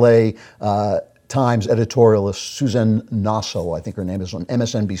an LA Times editorialist, Suzanne Nasso, I think her name is, on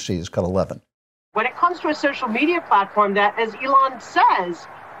MSNBC, is cut 11. When it comes to a social media platform that, as Elon says,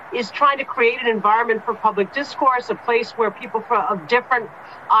 is trying to create an environment for public discourse, a place where people of different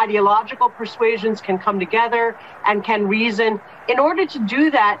ideological persuasions can come together and can reason. In order to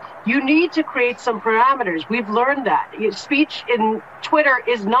do that, you need to create some parameters. We've learned that. Speech in Twitter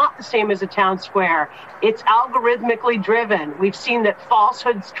is not the same as a town square. It's algorithmically driven. We've seen that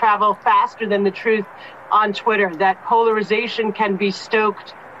falsehoods travel faster than the truth on Twitter, that polarization can be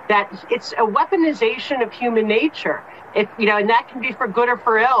stoked, that it's a weaponization of human nature. And that can be for good or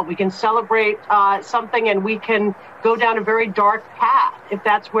for ill. We can celebrate something and we can go down a very dark path if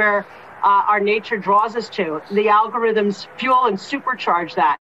that's where our nature draws us to. The algorithms fuel and supercharge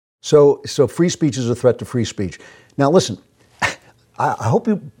that. So free speech is a threat to free speech. Now, listen, I hope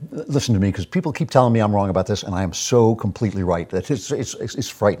you listen to me, because people keep telling me I'm wrong about this, and I am so completely right. That it's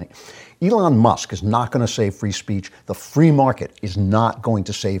frightening. Elon Musk is not going to save free speech. The free market is not going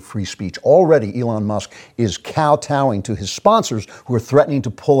to save free speech. Already, Elon Musk is kowtowing to his sponsors who are threatening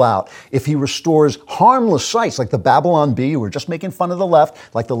to pull out if he restores harmless sites like the Babylon Bee, who are just making fun of the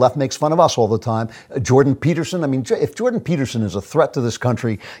left, like the left makes fun of us all the time. Jordan Peterson. I mean, if Jordan Peterson is a threat to this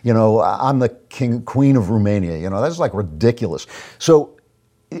country, I'm the queen of Romania. That's like ridiculous. So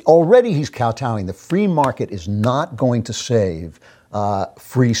already he's kowtowing. The free market is not going to save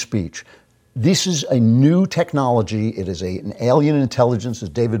free speech. This is a new technology. It is an alien intelligence, as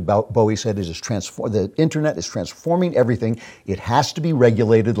David Bowie said. The internet is transforming everything. It has to be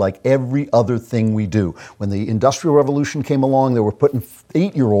regulated like every other thing we do. When the Industrial Revolution came along, they were putting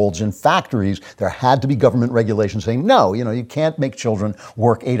 8-year-olds in factories. There had to be government regulation saying, no, you can't make children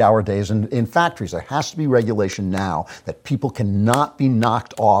work 8-hour days in factories. There has to be regulation now that people cannot be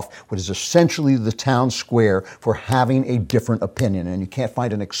knocked off what is essentially the town square for having a different opinion. And you can't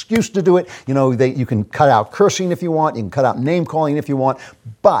find an excuse to do it. You can cut out cursing if you want, you can cut out name calling if you want,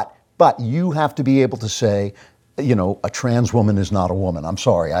 but you have to be able to say, a trans woman is not a woman. I'm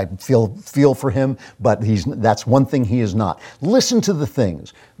sorry, I feel for him, but that's one thing he is not. Listen to the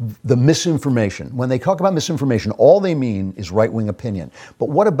things, the misinformation. When they talk about misinformation, all they mean is right-wing opinion. But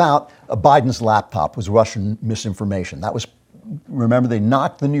what about Biden's laptop was Russian misinformation? Remember, they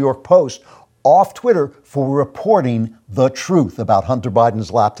knocked the New York Post off Twitter for reporting the truth about Hunter Biden's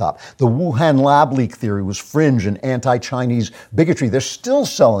laptop. The Wuhan lab leak theory was fringe and anti-Chinese bigotry. They're still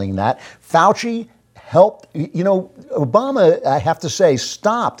selling that. Fauci helped, Obama, I have to say,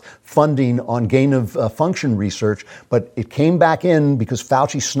 stopped funding on gain of function research, but it came back in because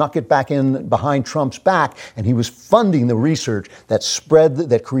Fauci snuck it back in behind Trump's back, and he was funding the research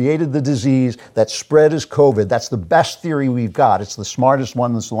that created the disease, that spread as COVID. That's the best theory we've got. It's the smartest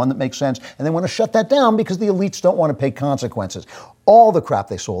one. It's the one that makes sense. And they want to shut that down because the elites don't want to pay consequences. All the crap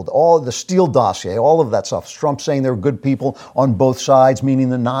they sold, all the Steele dossier, all of that stuff. Trump saying there were good people on both sides, meaning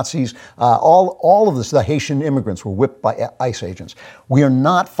the Nazis. All of this, the Haitian immigrants were whipped by ICE agents. We are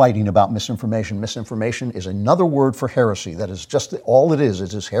not fighting about misinformation. Misinformation is another word for heresy. That is just all it is.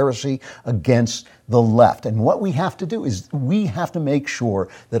 It is heresy against the left. And what we have to do is we have to make sure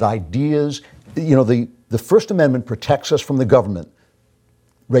that ideas, the First Amendment protects us from the government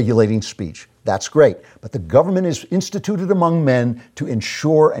regulating speech. That's great. But the government is instituted among men to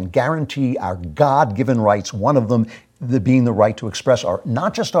ensure and guarantee our God-given rights, one of them being the right to express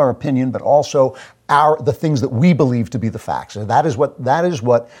not just our opinion, but also the things that we believe to be the facts. And that is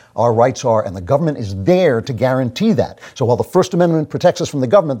what our rights are, and the government is there to guarantee that. So while the First Amendment protects us from the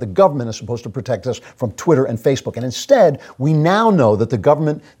government is supposed to protect us from Twitter and Facebook. And instead, we now know that the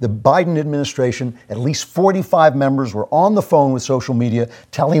Biden administration, at least 45 members were on the phone with social media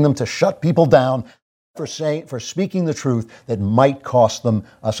telling them to shut people down for speaking the truth that might cost them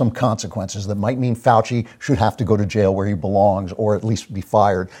some consequences, that might mean Fauci should have to go to jail where he belongs, or at least be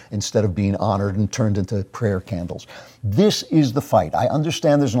fired instead of being honored and turned into prayer candles. This is the fight. I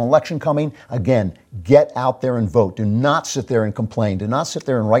understand there's an election coming. Again, get out there and vote. Do not sit there and complain. Do not sit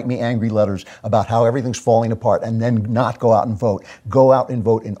there and write me angry letters about how everything's falling apart and then not go out and vote. Go out and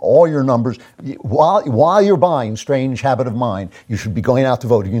vote in all your numbers. While you're buying Strange Habit of Mine, you should be going out to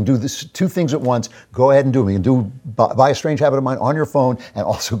vote. You can do this 2 things at once. Go ahead and do them. You can buy a Strange Habit of Mine on your phone and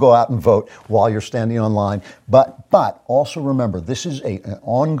also go out and vote while you're standing online. But also remember, this is an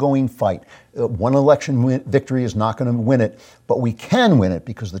ongoing fight. One election victory is not going to win it, but we can win it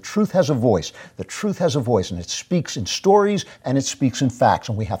because the truth has a voice. The truth has a voice, and it speaks in stories and it speaks in facts,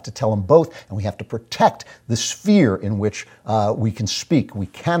 and we have to tell them both, and we have to protect the sphere in which we can speak. We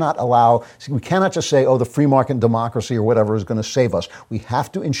cannot just say, the free market democracy or whatever is going to save us. We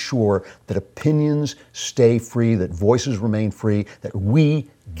have to ensure that opinions stay free, that voices remain free, that we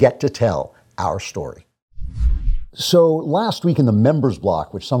get to tell our story. So last week in the members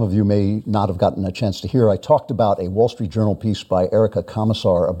block, which some of you may not have gotten a chance to hear, I talked about a Wall Street Journal piece by Erica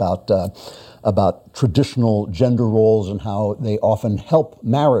Commissar about traditional gender roles and how they often help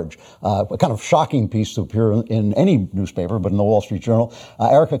marriage. A kind of shocking piece to appear in any newspaper, but in the Wall Street Journal.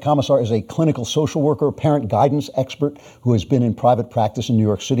 Erica Commissar is a clinical social worker, parent guidance expert who has been in private practice in New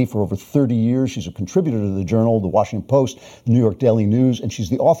York City for over 30 years. She's a contributor to the Journal, the Washington Post, the New York Daily News, and she's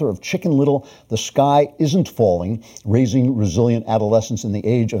the author of Chicken Little, The Sky Isn't Falling, Raising Resilient Adolescents in the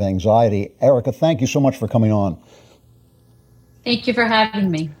Age of Anxiety. Erica, thank you so much for coming on. Thank you for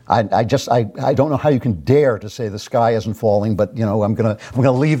having me. I don't know how you can dare to say the sky isn't falling, but I'm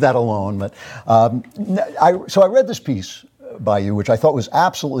gonna leave that alone. But so I read this piece by you, which I thought was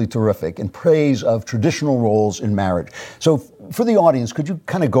absolutely terrific, in praise of traditional roles in marriage. So for the audience, could you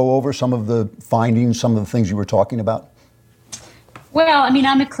kind of go over some of the findings, some of the things you were talking about? Well, I mean,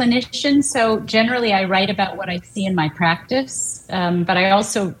 I'm a clinician, so generally I write about what I see in my practice, but I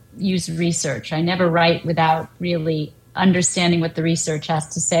also use research. I never write without really understanding what the research has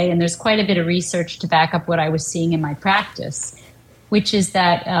to say. And there's quite a bit of research to back up what I was seeing in my practice, which is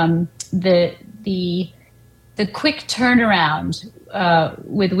that the quick turnaround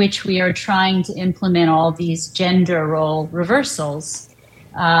with which we are trying to implement all these gender role reversals.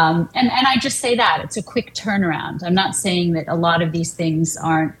 And I just say that it's a quick turnaround. I'm not saying that a lot of these things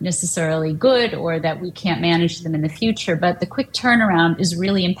aren't necessarily good or that we can't manage them in the future, but the quick turnaround is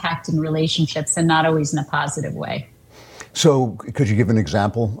really impacting relationships and not always in a positive way. So could you give an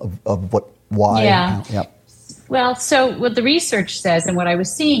example of why? Yeah. Well, so what the research says and what I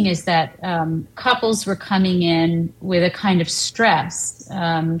was seeing is that couples were coming in with a kind of stress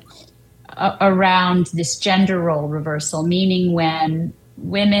around this gender role reversal, meaning when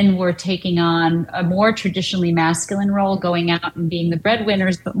women were taking on a more traditionally masculine role, going out and being the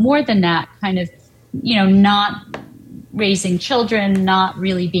breadwinners, but more than that, kind of, not raising children, not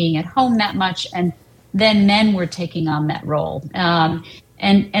really being at home that much, and then men were taking on that role.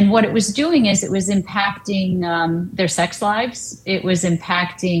 And what it was doing is it was impacting their sex lives. It was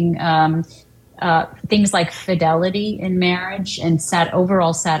impacting things like fidelity in marriage and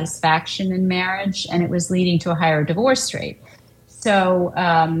overall satisfaction in marriage. And it was leading to a higher divorce rate. So,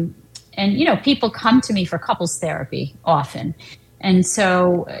 people come to me for couples therapy often. And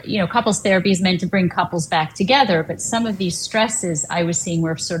so, couples therapy is meant to bring couples back together, but some of these stresses I was seeing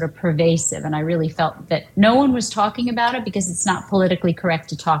were sort of pervasive, and I really felt that no one was talking about it because it's not politically correct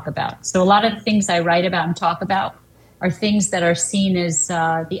to talk about. So a lot of the things I write about and talk about are things that are seen as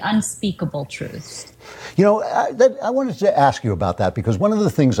the unspeakable truths. I wanted to ask you about that because one of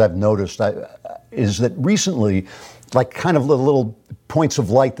the things I've noticed is that recently, like kind of the little points of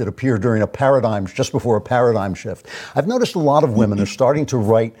light that appear during just before a paradigm shift. I've noticed a lot of women are starting to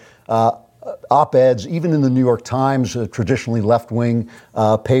write op-eds, even in the New York Times, a traditionally left-wing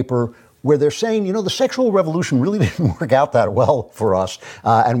paper, where they're saying, the sexual revolution really didn't work out that well for us,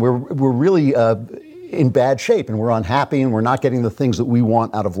 and we're really in bad shape, and we're unhappy, and we're not getting the things that we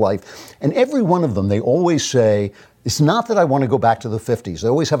want out of life. And every one of them, they always say, it's not that I want to go back to the 50s. They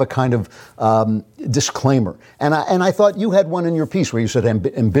always have a kind of disclaimer. And I thought you had one in your piece where you said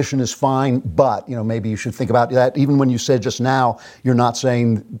ambition is fine, but maybe you should think about that. Even when you said just now, you're not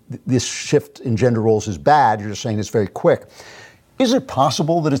saying this shift in gender roles is bad. You're just saying it's very quick. Is it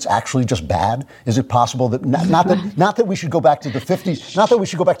possible that it's actually just bad? Is it possible that not that we should go back to the 50s, not that we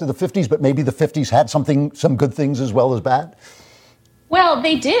should go back to the 50s, but maybe the 50s had some good things as well as bad? Well,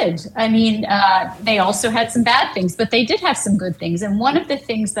 they did. I mean, they also had some bad things, but they did have some good things. And one of the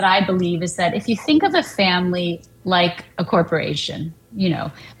things that I believe is that if you think of a family like a corporation,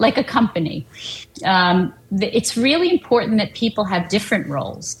 like a company, it's really important that people have different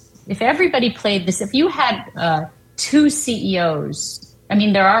roles. If everybody played this, if you had two CEOs, I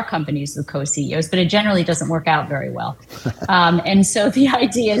mean, there are companies with co-CEOs, but it generally doesn't work out very well. And so the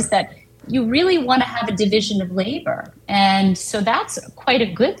idea is that you really want to have a division of labor. And so that's quite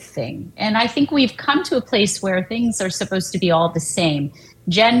a good thing. And I think we've come to a place where things are supposed to be all the same.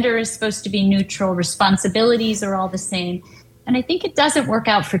 Gender is supposed to be neutral. Responsibilities are all the same. And I think it doesn't work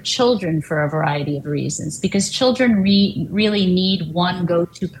out for children for a variety of reasons, because children really need one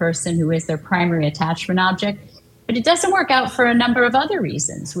go-to person who is their primary attachment object. But it doesn't work out for a number of other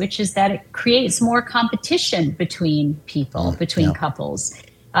reasons, which is that it creates more competition between people, between couples.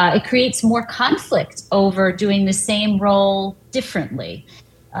 It creates more conflict over doing the same role differently.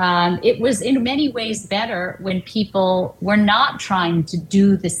 It was in many ways better when people were not trying to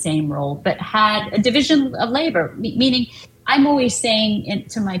do the same role, but had a division of labor, meaning I'm always saying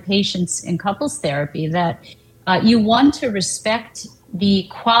to my patients in couples therapy that you want to respect the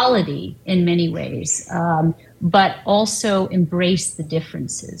quality in many ways but also embrace the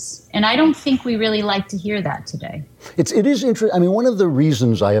differences. And I don't think we really like to hear that today. It is interesting. I mean, one of the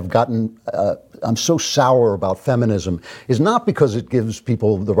reasons I have gotten, I'm so sour about feminism is not because it gives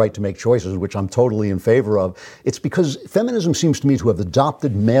people the right to make choices, which I'm totally in favor of. It's because feminism seems to me to have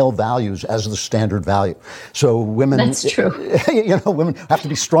adopted male values as the standard value. So women, that's true. Women have to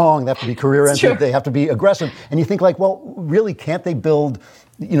be strong, they have to be career-oriented, they have to be aggressive. And you think like, well, really, can't they build,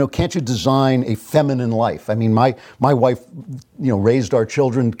 can't you design a feminine life? I mean, my wife, raised our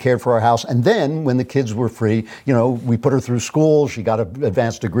children, cared for our house, and then when the kids were free, we put her through school. She got an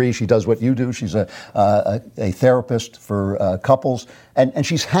advanced degree. She does what you do. She's a therapist for couples, and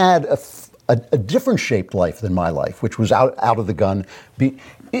she's had a different shaped life than my life, which was out of the gun.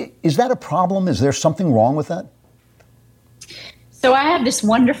 Is that a problem? Is there something wrong with that? So I have this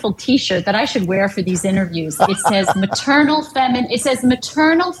wonderful T-shirt that I should wear for these interviews. It says maternal feminism,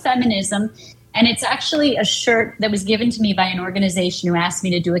 and it's actually a shirt that was given to me by an organization who asked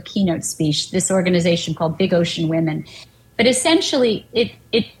me to do a keynote speech. This organization called Big Ocean Women, but essentially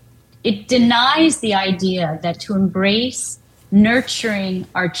it denies the idea that to embrace nurturing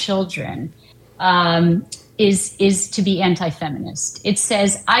our children is to be anti-feminist. It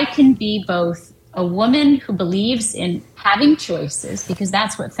says I can be both a woman who believes in having choices, because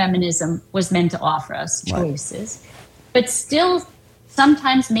that's what feminism was meant to offer us, choices, but still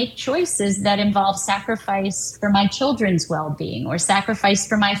sometimes make choices that involve sacrifice for my children's well-being or sacrifice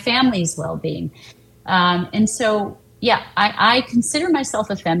for my family's well-being. And so, I consider myself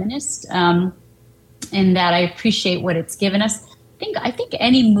a feminist in that I appreciate what it's given us. I think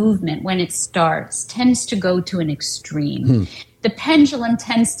any movement, when it starts, tends to go to an extreme. The pendulum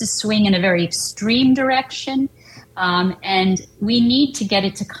tends to swing in a very extreme direction, and we need to get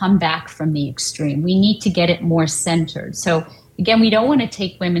it to come back from the extreme. We need to get it more centered. So again, we don't want to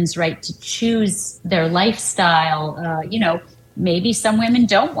take women's right to choose their lifestyle. Maybe some women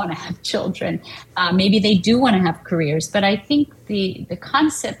don't want to have children. Maybe they do want to have careers. But I think the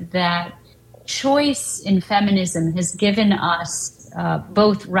concept that choice in feminism has given us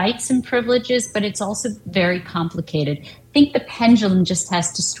both rights and privileges, but it's also very complicated. I think the pendulum just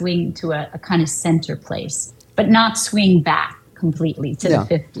has to swing to a kind of center place, but not swing back completely to the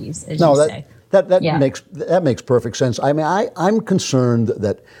 50s, as you say. That makes perfect sense. I mean, I'm concerned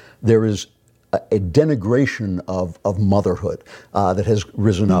that there is a denigration of motherhood that has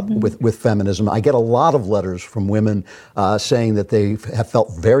risen up with feminism. I get a lot of letters from women saying that they have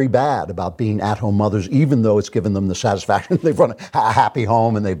felt very bad about being at-home mothers, even though it's given them the satisfaction. They've run a happy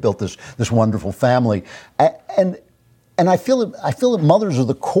home and they've built this wonderful family. And I feel that mothers are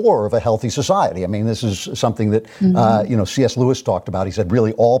the core of a healthy society. I mean, this is something that C.S. Lewis talked about. He said,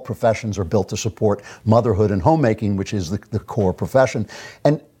 really, all professions are built to support motherhood and homemaking, which is the core profession.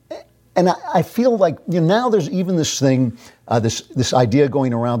 And I feel like now there's even this thing, this idea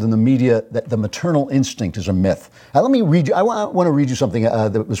going around in the media that the maternal instinct is a myth. Let me read you. I want to read you something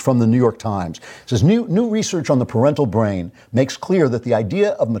that was from the New York Times. It says, new research on the parental brain makes clear that the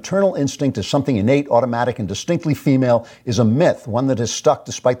idea of maternal instinct as something innate, automatic, and distinctly female is a myth, one that has stuck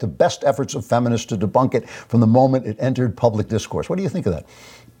despite the best efforts of feminists to debunk it from the moment it entered public discourse. What do you think of that?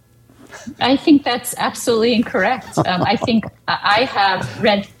 I think that's absolutely incorrect. I think I have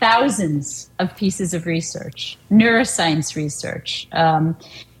read thousands of pieces of research, neuroscience research,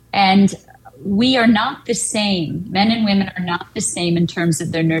 and we are not the same. Men and women are not the same in terms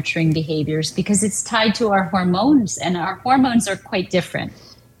of their nurturing behaviors because it's tied to our hormones, and our hormones are quite different.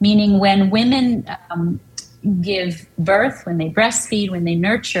 Meaning when women give birth, when they breastfeed, when they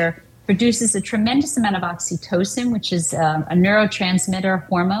nurture, produces a tremendous amount of oxytocin, which is a neurotransmitter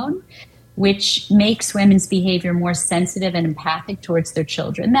hormone, which makes women's behavior more sensitive and empathic towards their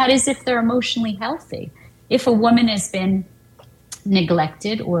children. That is, if they're emotionally healthy. If a woman has been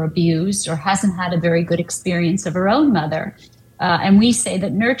neglected or abused or hasn't had a very good experience of her own mother, and we say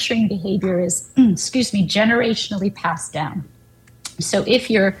that nurturing behavior is, generationally passed down. So if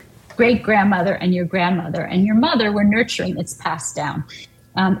your great-grandmother and your grandmother and your mother were nurturing, it's passed down.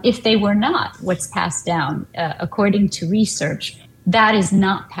 If they were not, what's passed down, according to research, that is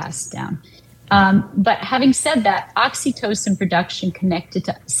not passed down. But having said that, oxytocin production connected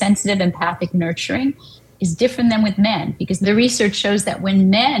to sensitive, empathic nurturing is different than with men, because the research shows that when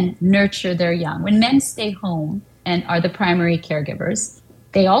men nurture their young, when men stay home and are the primary caregivers,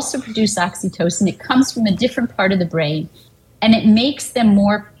 they also produce oxytocin. It comes from a different part of the brain, and it makes them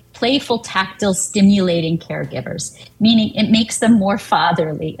more playful, tactile, stimulating caregivers, meaning it makes them more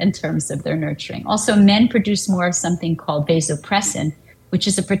fatherly in terms of their nurturing. Also, men produce more of something called vasopressin, which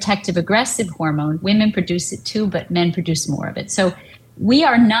is a protective, aggressive hormone. Women produce it too, but men produce more of it. So we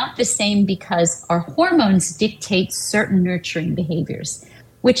are not the same because our hormones dictate certain nurturing behaviors,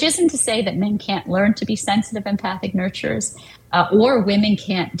 which isn't to say that men can't learn to be sensitive, empathic nurturers, or women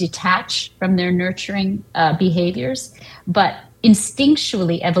can't detach from their nurturing behaviors. But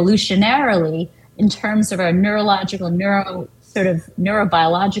instinctually, evolutionarily, in terms of our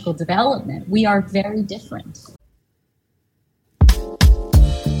neurobiological development, we are very different.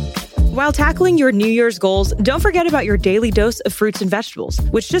 While tackling your New Year's goals, don't forget about your daily dose of fruits and vegetables,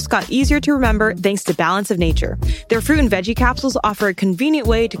 which just got easier to remember thanks to Balance of Nature. Their fruit and veggie capsules offer a convenient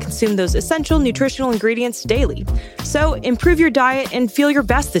way to consume those essential nutritional ingredients daily. So improve your diet and feel your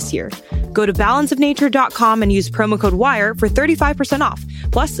best this year. Go to balanceofnature.com and use promo code WIRE for 35% off,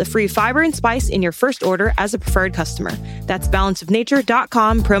 plus a free fiber and spice in your first order as a preferred customer. That's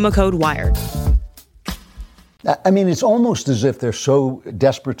balanceofnature.com, promo code WIRE. I mean, it's almost as if they're so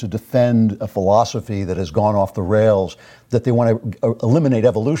desperate to defend a philosophy that has gone off the rails that they want to eliminate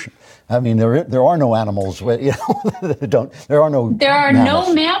evolution. I mean, there are no animals. There are no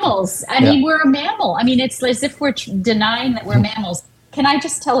mammals. I mean, we're a mammal. I mean, it's as if we're denying that we're mammals. Can I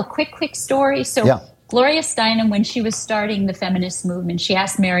just tell a quick story? So Gloria Steinem, when she was starting the feminist movement, she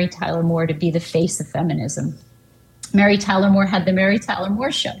asked Mary Tyler Moore to be the face of feminism. Mary Tyler Moore had the Mary Tyler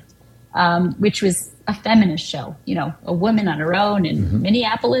Moore Show, which was a feminist show, a woman on her own in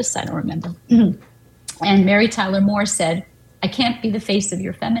Minneapolis, I don't remember. And Mary Tyler Moore said, I can't be the face of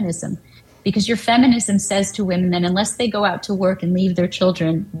your feminism because your feminism says to women that unless they go out to work and leave their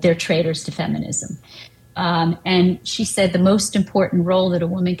children, they're traitors to feminism. And she said the most important role that a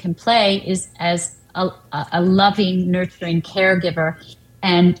woman can play is as a loving, nurturing caregiver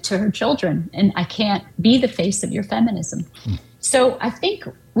and to her children. And I can't be the face of your feminism. So I think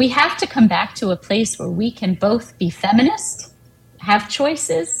we have to come back to a place where we can both be feminist, have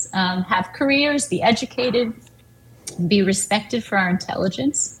choices, have careers, be educated, be respected for our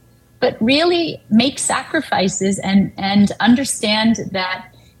intelligence, but really make sacrifices and understand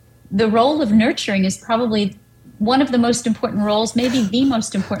that the role of nurturing is probably one of the most important roles, maybe the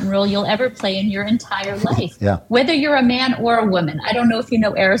most important role you'll ever play in your entire life. Whether you're a man or a woman. I don't know if you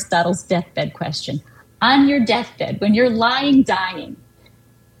know Aristotle's deathbed question. On your deathbed, when you're lying, dying,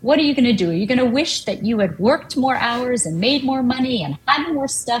 what are you going to do? Are you going to wish that you had worked more hours and made more money and had more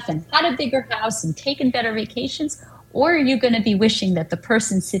stuff and had a bigger house and taken better vacations? Or are you going to be wishing that the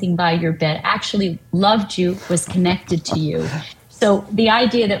person sitting by your bed actually loved you, was connected to you? So the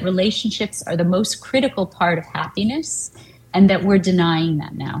idea that relationships are the most critical part of happiness and that we're denying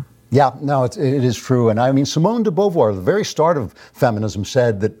that now. Yeah, no, it is true. And I mean, Simone de Beauvoir, at the very start of feminism,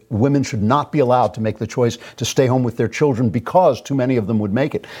 said that women should not be allowed to make the choice to stay home with their children because too many of them would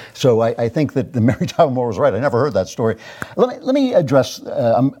make it. So I think that Mary Tyler Moore was right. I never heard that story. Let me address,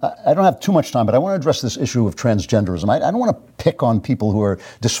 I don't have too much time, but I want to address this issue of transgenderism. I don't want to pick on people who are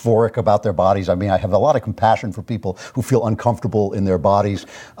dysphoric about their bodies. I mean, I have a lot of compassion for people who feel uncomfortable in their bodies.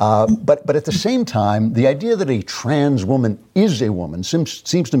 But at the same time, the idea that a trans woman is a woman seems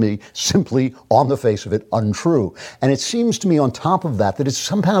to me simply, on the face of it, untrue. And it seems to me, on top of that it's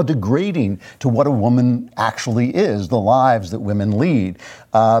somehow degrading to what a woman actually is, the lives that women lead.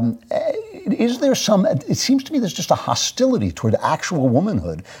 Is there it seems to me there's just a hostility toward actual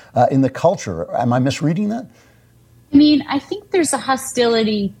womanhood in the culture. Am I misreading that? I mean, I think there's a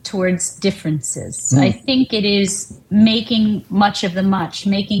hostility towards differences. I think it is making much of the much,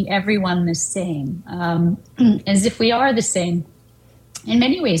 making everyone the same, as if we are the same. In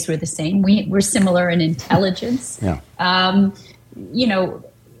many ways, we're the same. We're similar in intelligence. But I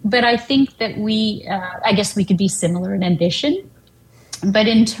think that I guess we could be similar in ambition. But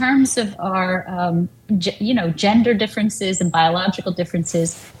in terms of our, gender differences and biological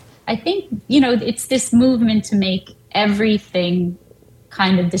differences, I think, it's this movement to make everything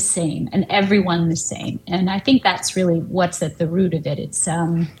kind of the same and everyone the same. And I think that's really what's at the root of it. It's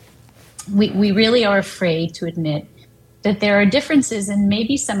we really are afraid to admit that there are differences, and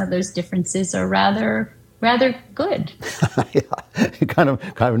maybe some of those differences are rather good. kind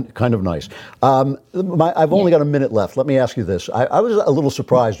of nice. I've only got a minute left. Let me ask you this. I was a little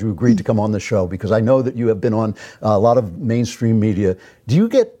surprised you agreed to come on the show because I know that you have been on a lot of mainstream media. Do you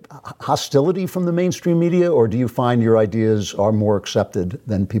get hostility from the mainstream media, or do you find your ideas are more accepted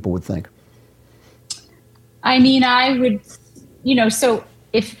than people would think? I mean, I would, so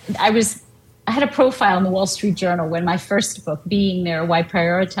if I had a profile in the Wall Street Journal when my first book, Being There, Why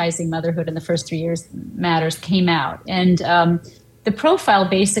Prioritizing Motherhood in the First 3 Years Matters, came out. And the profile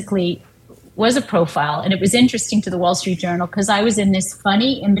basically was a profile. And it was interesting to the Wall Street Journal because I was in this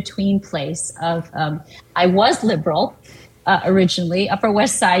funny in-between place of, I was liberal originally, Upper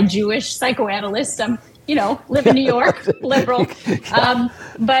West Side, Jewish psychoanalyst. live in New York, liberal.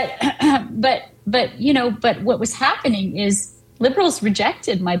 But what was happening is liberals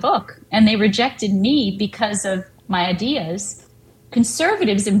rejected my book, and they rejected me because of my ideas.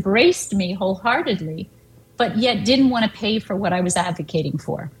 Conservatives embraced me wholeheartedly, but yet didn't want to pay for what I was advocating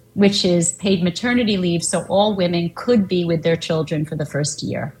for, which is paid maternity leave so all women could be with their children for the first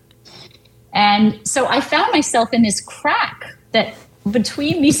year. And so I found myself in this crack that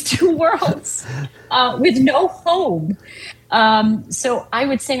between these two worlds with no home. So I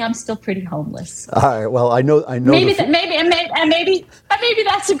would say I'm still pretty homeless. All right. Well, I know. Maybe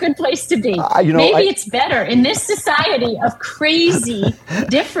that's a good place to be. Maybe it's better in this society of crazy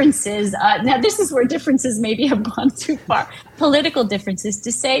differences. Now, this is where differences maybe have gone too far. Political differences,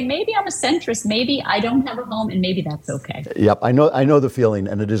 to say maybe I'm a centrist, maybe I don't have a home, and maybe that's okay. Yep, I know the feeling,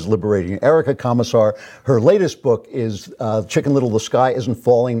 and it is liberating. Erica Commissar, her latest book is Chicken Little, The Sky Isn't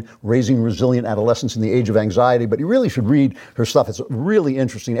Falling, Raising Resilient Adolescents in the Age of Anxiety, but you really should read her stuff. It's really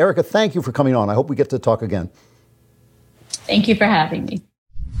interesting. Erica, thank you for coming on. I hope we get to talk again. Thank you for having me.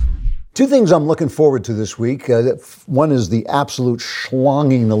 Two things I'm looking forward to this week. One is the absolute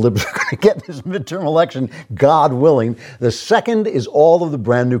schlonging the Libs are going to get in this midterm election, God willing. The second is all of the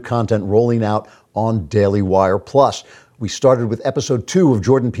brand new content rolling out on Daily Wire Plus. We started with episode 2 of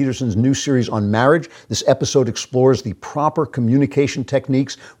Jordan Peterson's new series on marriage. This episode explores the proper communication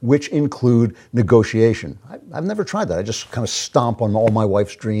techniques, which include negotiation. I've never tried that. I just kind of stomp on all my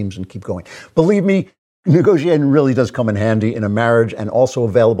wife's dreams and keep going. Believe me, negotiating really does come in handy in a marriage, and also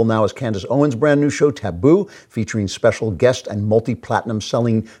available now is Candace Owens' brand new show, Taboo, featuring special guest and multi-platinum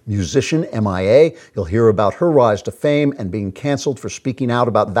selling musician, MIA. You'll hear about her rise to fame and being canceled for speaking out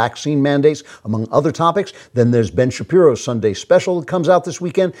about vaccine mandates, among other topics. Then there's Ben Shapiro's Sunday special that comes out this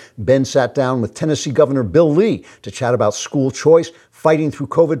weekend. Ben sat down with Tennessee Governor Bill Lee to chat about school choice, fighting through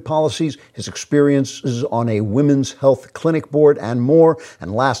COVID policies, his experiences on a women's health clinic board, and more.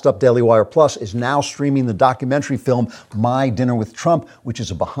 And last up, Daily Wire Plus is now streaming the documentary film My Dinner with Trump, which is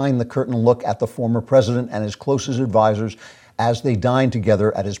a behind-the-curtain look at the former president and his closest advisors as they dine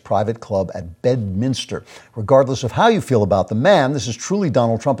together at his private club at Bedminster. Regardless of how you feel about the man, this is truly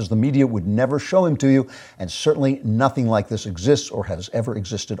Donald Trump as the media would never show him to you, and certainly nothing like this exists or has ever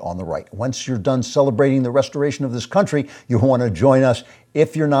existed on the right. Once you're done celebrating the restoration of this country, you'll want to join us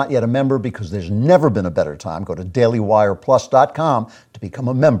if you're not yet a member, because there's never been a better time. Go to dailywireplus.com to become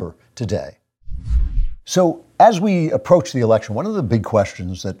a member today. So as we approach the election, one of the big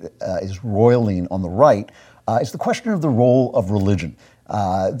questions that is roiling on the right is the question of the role of religion.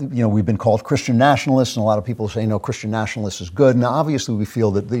 We've been called Christian nationalists, and a lot of people say, no, Christian nationalists is good. Now, obviously, we feel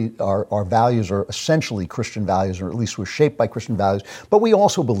that our values are essentially Christian values, or at least we're shaped by Christian values. But we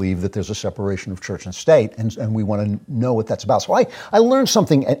also believe that there's a separation of church and state, and we want to know what that's about. So I learned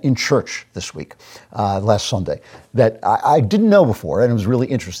something in church this week, last Sunday, that I didn't know before, and it was really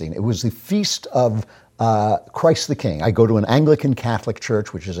interesting. It was the feast of Christ the King. I go to an Anglican Catholic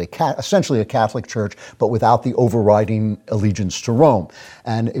church, which is essentially a Catholic church, but without the overriding allegiance to Rome.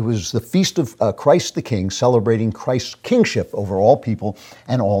 And it was the feast of Christ the King, celebrating Christ's kingship over all people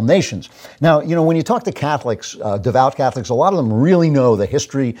and all nations. Now, when you talk to Catholics, devout Catholics, a lot of them really know the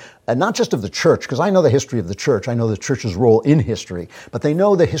history, not just of the church, because I know the history of the church. I know the church's role in history, but they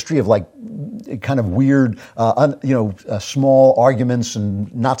know the history of kind of weird, small arguments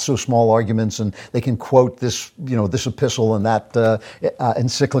and not so small arguments, and they can quote this epistle and that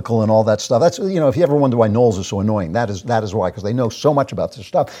encyclical and all that stuff. That's, if you ever wonder why Knowles is so annoying, that is why, because they know so much about this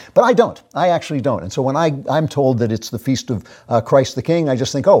stuff. But I don't. I actually don't. And so when I'm told that it's the feast of Christ the King, I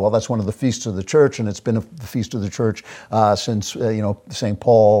just think, oh, well, that's one of the feasts of the church, and it's been the feast of the church since St.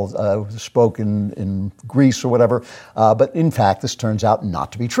 Paul spoke in Greece or whatever. But in fact, this turns out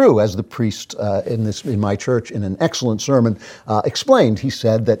not to be true, as the priest in my church, in an excellent sermon, explained. He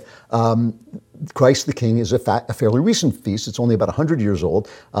said that Christ the King is a fairly recent feast. It's only about 100 years old,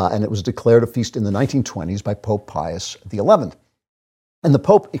 and it was declared a feast in the 1920s by Pope Pius XI. And the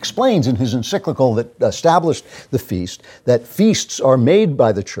Pope explains in his encyclical that established the feast that feasts are made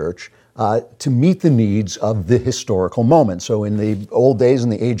by the Church to meet the needs of the historical moment. So in the old days, in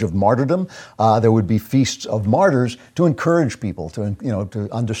the age of martyrdom, there would be feasts of martyrs to encourage people to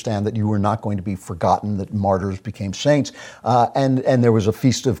understand that you were not going to be forgotten, that martyrs became saints. And there was a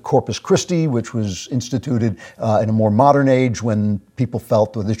feast of Corpus Christi, which was instituted in a more modern age when people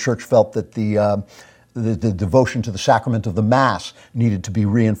felt, or the church felt, that the devotion to the sacrament of the Mass needed to be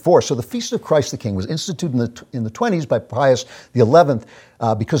reinforced. So the Feast of Christ the King was instituted in the 20s by Pius XI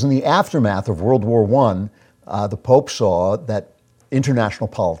because in the aftermath of World War I, the Pope saw that international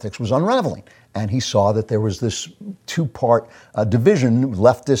politics was unraveling. and he saw that there was this two-part division,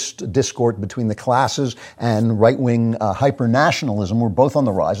 leftist discord between the classes and right-wing hyper-nationalism were both on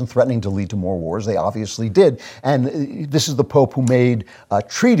the rise and threatening to lead to more wars. They obviously did. And this is the Pope who made a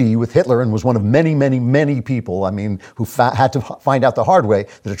treaty with Hitler and was one of many, many, many people, who had to find out the hard way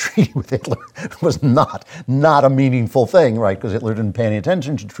that a treaty with Hitler was not a meaningful thing, right? Because Hitler didn't pay any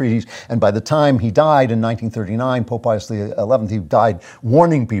attention to treaties. And by the time he died in 1939, Pope Pius XI, he died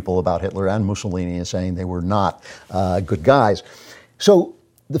warning people about Hitler and Mussolini and saying they were not good guys. So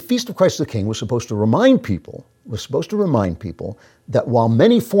the Feast of Christ the King was supposed to remind people that while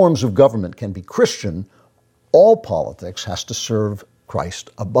many forms of government can be Christian, all politics has to serve Christ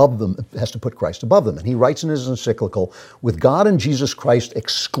above them, has to put Christ above them. And he writes in his encyclical, with God and Jesus Christ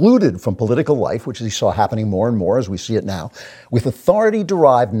excluded from political life, which he saw happening more and more as we see it now, with authority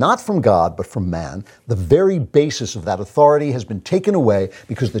derived not from God but from man, the very basis of that authority has been taken away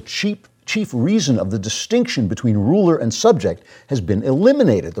because the chief reason of the distinction between ruler and subject has been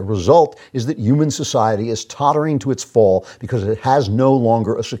eliminated. The result is that human society is tottering to its fall because it has no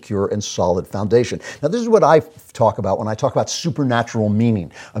longer a secure and solid foundation. Now, this is what I talk about when I talk about supernatural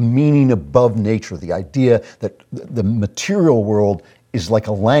meaning, a meaning above nature, the idea that the material world is like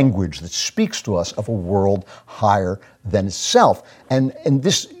a language that speaks to us of a world higher than itself. And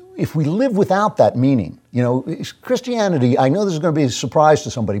this, if we live without that meaning, Christianity, I know this is going to be a surprise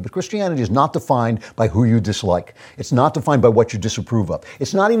to somebody, but Christianity is not defined by who you dislike. It's not defined by what you disapprove of.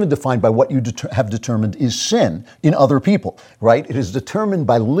 It's not even defined by what you have determined is sin in other people, right? It is determined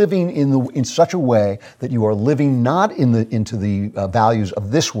by living in such a way that you are living not into the values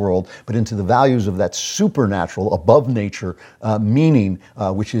of this world, but into the values of that supernatural, above nature meaning,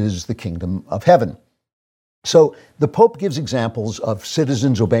 which is the kingdom of heaven. So the Pope gives examples of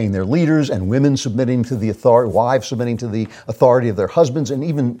citizens obeying their leaders and women submitting to the authority, wives submitting to the authority of their husbands, and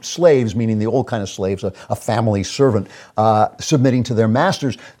even slaves, meaning the old kind of slaves, a family servant, submitting to their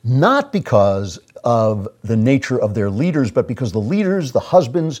masters, not because of the nature of their leaders, but because the leaders, the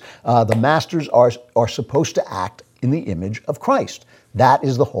husbands, the masters are supposed to act in the image of Christ. That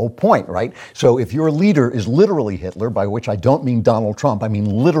is the whole point, right? So if your leader is literally Hitler, by which I don't mean Donald Trump, I mean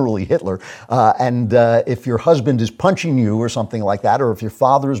literally Hitler, and if your husband is punching you or something like that, or if your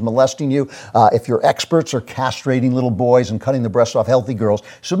father is molesting you, if your experts are castrating little boys and cutting the breasts off healthy girls,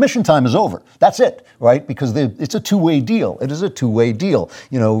 submission time is over. That's it, right? Because it's a two-way deal. It is a two-way deal.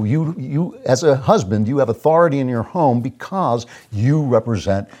 You as a husband, you have authority in your home because you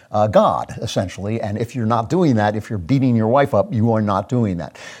represent God, essentially. And if you're not doing that, if you're beating your wife up, you are not doing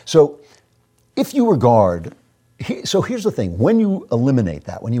that. So if you regard, so here's the thing, when you eliminate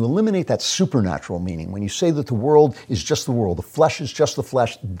that supernatural meaning, when you say that the world is just the world, the flesh is just the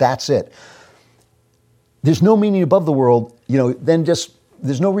flesh, that's it. There's no meaning above the world, then just,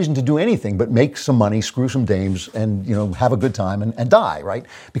 there's no reason to do anything but make some money, screw some dames, and have a good time and die, right?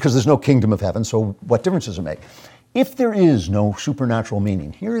 Because there's no kingdom of heaven, so what difference does it make? If there is no supernatural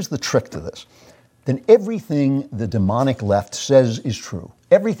meaning, here is the trick to this. Then everything the demonic left says is true.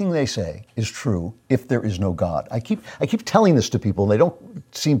 Everything they say is true if there is no God. I keep telling this to people, and they don't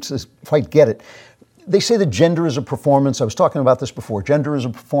seem to quite get it. They say that gender is a performance. I was talking about this before. Gender is a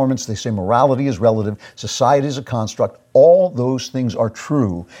performance. They say morality is relative. Society is a construct. All those things are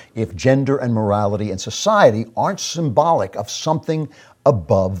true if gender and morality and society aren't symbolic of something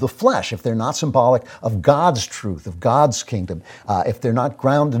above the flesh, if they're not symbolic of God's truth, of God's kingdom, if they're not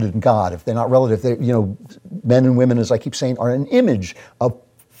grounded in God, if they're not relative, men and women, as I keep saying, are an image of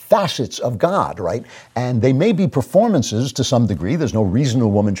facets of God, right? And they may be performances to some degree. There's no reason a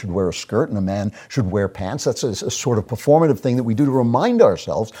woman should wear a skirt and a man should wear pants. That's a sort of performative thing that we do to remind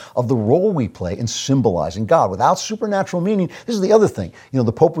ourselves of the role we play in symbolizing God. Without supernatural meaning, this is the other thing. The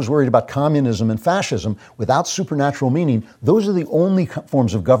Pope was worried about communism and fascism. Without supernatural meaning, those are the only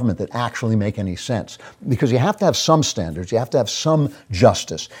forms of government that actually make any sense. Because you have to have some standards, you have to have some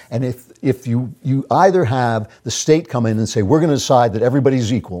justice. And if you either have the state come in and say, we're going to decide that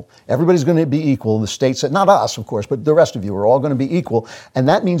everybody's equal, everybody's going to be equal. The state said, not us, of course, but the rest of you are all going to be equal. And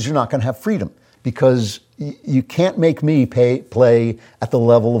that means you're not going to have freedom because you can't make me play at the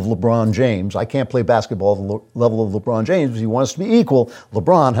level of LeBron James. I can't play basketball at the level of LeBron James. If he wants to be equal,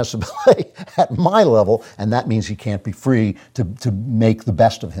 LeBron has to play at my level, and that means he can't be free to make the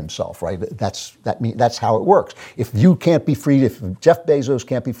best of himself, right? That's how it works. If you can't be free, if Jeff Bezos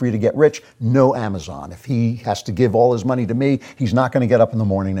can't be free to get rich, no Amazon. If he has to give all his money to me, he's not going to get up in the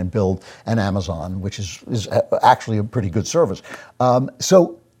morning and build an Amazon, which is actually a pretty good service.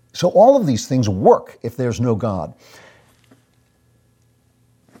 So all of these things work if there's no God.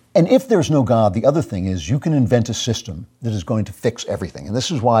 And if there's no God, the other thing is you can invent a system that is going to fix everything. And this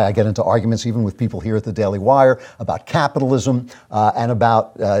is why I get into arguments even with people here at the Daily Wire about capitalism and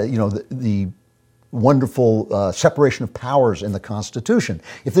about the wonderful separation of powers in the Constitution.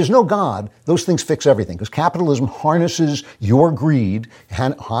 If there's no God, those things fix everything, because capitalism harnesses your greed,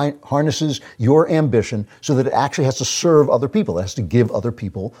 harnesses your ambition, so that it actually has to serve other people. It has to give other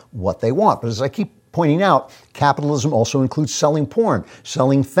people what they want. But as I keep pointing out, capitalism also includes selling porn,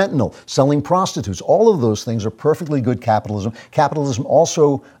 selling fentanyl, selling prostitutes. All of those things are perfectly good capitalism. Capitalism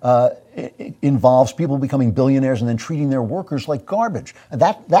also involves people becoming billionaires and then treating their workers like garbage. And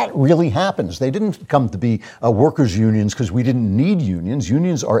that really happens. They didn't come to be workers' unions because we didn't need unions.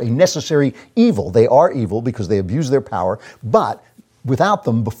 Unions are a necessary evil. They are evil because they abuse their power, but without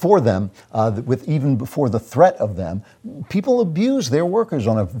them, before them, even before the threat of them, people abuse their workers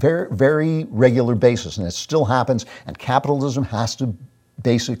on a very, very regular basis, and it still happens. And capitalism has to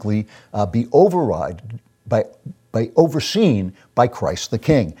basically be overseen by Christ the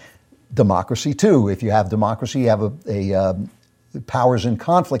King. Democracy too. If you have democracy, you have powers in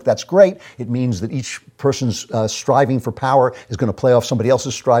conflict. That's great. It means that each person's striving for power is going to play off somebody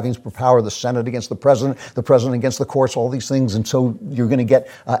else's strivings for power, the Senate against the president against the courts, all these things. And so you're going to get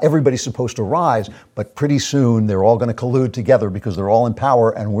everybody's supposed to rise, but pretty soon they're all going to collude together because they're all in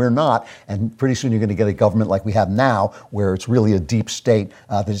power and we're not. And pretty soon you're going to get a government like we have now, where it's really a deep state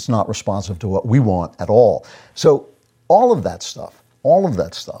that is not responsive to what we want at all. So all of that stuff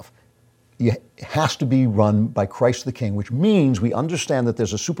has to be run by Christ the King, which means we understand that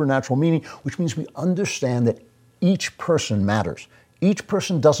there's a supernatural meaning, which means we understand that each person matters. Each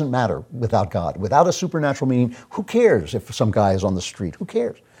person doesn't matter without God. Without a supernatural meaning, who cares if some guy is on the street? Who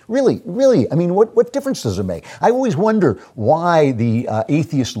cares? Really, I mean, what difference does it make? I always wonder why the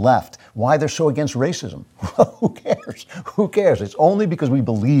atheist left, why they're so against racism. Who cares? Who cares? It's only because we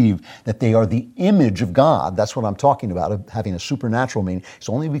believe that they are the image of God. That's what I'm talking about, of having a supernatural meaning. It's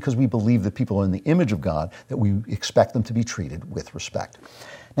only because we believe that people are in the image of God that we expect them to be treated with respect.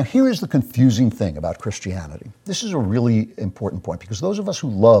 Now, here is the confusing thing about Christianity. This is a really important point, because those of us who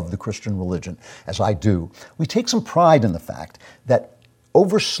love the Christian religion, as I do, we take some pride in the fact that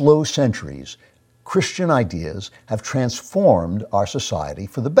over slow centuries, Christian ideas have transformed our society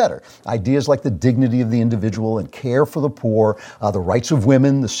for the better. Ideas like the dignity of the individual and care for the poor, the rights of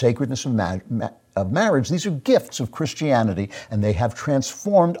women, the sacredness of marriage, these are gifts of Christianity, and they have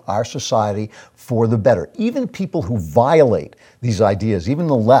transformed our society for the better. Even people who violate these ideas, even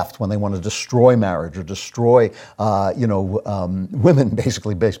the left, when they want to destroy marriage or destroy, women,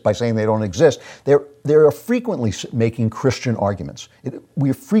 basically, by saying they don't exist, they're frequently making Christian arguments.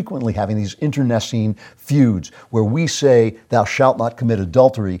 We're frequently having these internecine feuds where we say, "Thou shalt not commit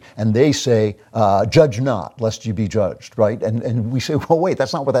adultery," and they say, "Judge not, lest you be judged," right? And we say, well, wait,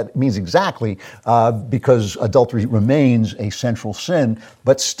 that's not what that means exactly, because adultery remains a central sin,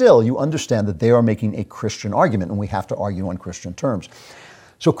 but still, you understand that they are making a Christian argument, and we have to argue on Christian terms.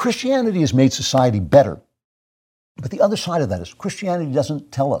 So Christianity has made society better. But the other side of that is Christianity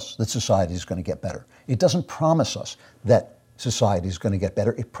doesn't tell us that society is going to get better. It doesn't promise us that society is going to get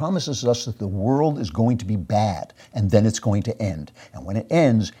better. It promises us that the world is going to be bad, and then it's going to end. And when it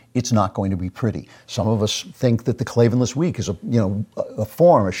ends, it's not going to be pretty. Some of us think that the Clavenless Week is a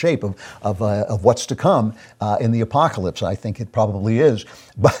form, a shape of what's to come in the apocalypse. I think it probably is.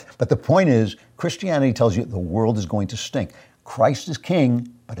 But the point is, Christianity tells you the world is going to stink. Christ is king,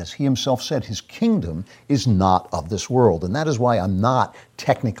 but as he himself said, his kingdom is not of this world. And that is why I'm not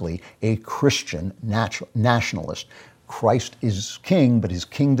technically a Christian nationalist. Christ is king, but his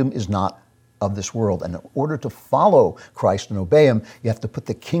kingdom is not of this world. And in order to follow Christ and obey him, you have to put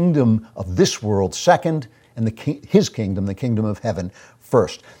the kingdom of this world second and his kingdom, the kingdom of heaven,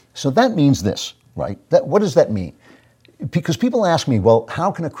 first. So that means this, right? What does that mean? Because people ask me, well,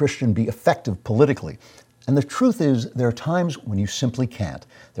 how can a Christian be effective politically? And the truth is, there are times when you simply can't.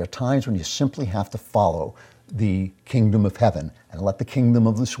 There are times when you simply have to follow the kingdom of heaven and let the kingdom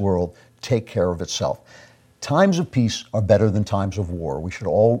of this world take care of itself. Times of peace are better than times of war. We should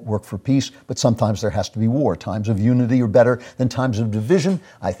all work for peace, but sometimes there has to be war. Times of unity are better than times of division.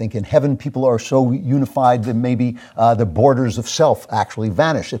 I think in heaven people are so unified that maybe the borders of self actually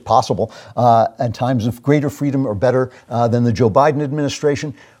vanish, if possible. And times of greater freedom are better than the Joe Biden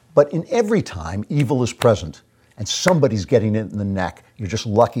administration. But in every time, evil is present, and somebody's getting it in the neck. You're just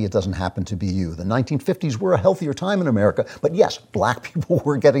lucky it doesn't happen to be you. The 1950s were a healthier time in America, but yes, black people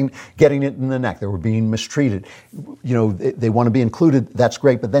were getting it in the neck. They were being mistreated. They want to be included, that's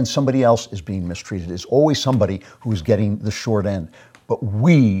great, but then somebody else is being mistreated. There's always somebody who's getting the short end. But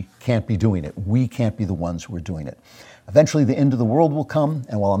we can't be doing it. We can't be the ones who are doing it. Eventually, the end of the world will come,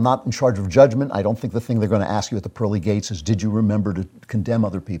 and while I'm not in charge of judgment, I don't think the thing they're going to ask you at the pearly gates is, did you remember to condemn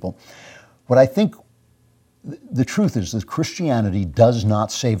other people? What I think the truth is that Christianity does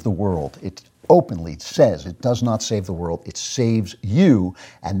not save the world. It openly says it does not save the world. It saves you,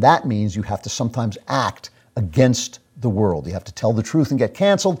 and that means you have to sometimes act against the world. You have to tell the truth and get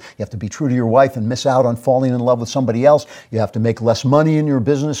canceled. You have to be true to your wife and miss out on falling in love with somebody else. You have to make less money in your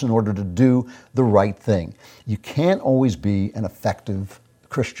business in order to do the right thing. You can't always be an effective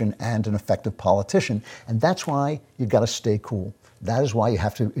Christian and an effective politician, and that's why you've got to stay cool. That is why you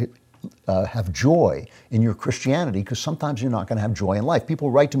have to have joy in your Christianity, because sometimes you're not going to have joy in life. People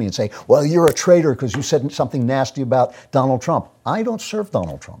write to me and say, well, you're a traitor because you said something nasty about Donald Trump. I don't serve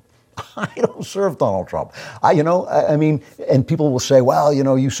Donald Trump. I don't serve Donald Trump. And people will say, well,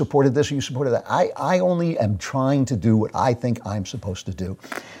 you supported this or you supported that. I only am trying to do what I think I'm supposed to do.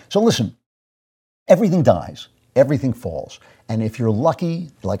 So listen, everything dies, everything falls. And if you're lucky,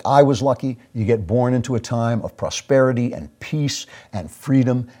 like I was lucky, you get born into a time of prosperity and peace and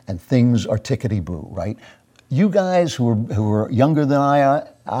freedom, and things are tickety-boo, right? You guys who are younger than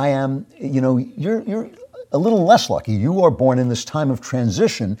I am, you're a little less lucky. You are born in this time of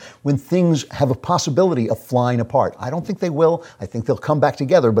transition when things have a possibility of flying apart. I don't think they will. I think they'll come back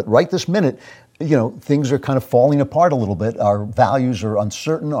together. But right this minute, things are kind of falling apart a little bit. Our values are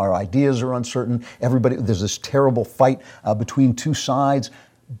uncertain. Our ideas are uncertain. There's this terrible fight between two sides.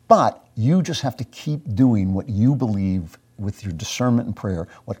 But you just have to keep doing what you believe with your discernment and prayer,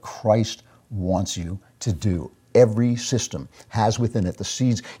 what Christ wants you to do. Every system has within it the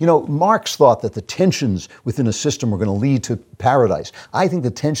seeds. Marx thought that the tensions within a system were going to lead to paradise. I think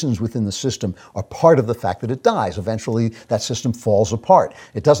the tensions within the system are part of the fact that it dies. Eventually, that system falls apart.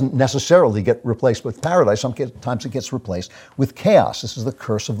 It doesn't necessarily get replaced with paradise. Sometimes it gets replaced with chaos. This is the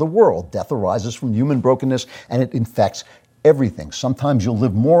curse of the world. Death arises from human brokenness, and it infects everything. Sometimes you'll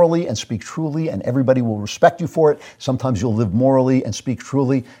live morally and speak truly, and everybody will respect you for it. Sometimes you'll live morally and speak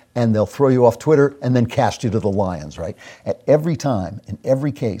truly, and they'll throw you off Twitter and then cast you to the lions, right? At every time, in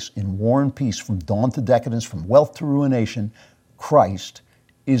every case, in war and peace, from dawn to decadence, from wealth to ruination, Christ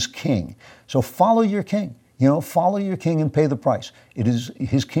is king. So follow your king. Follow your king and pay the price.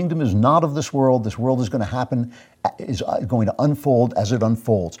 His kingdom is not of this world. This world is going to unfold as it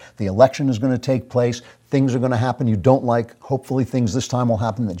unfolds. The election is going to take place. Things are going to happen you don't like. Hopefully things this time will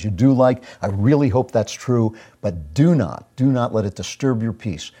happen that you do like. I really hope that's true. But do not let it disturb your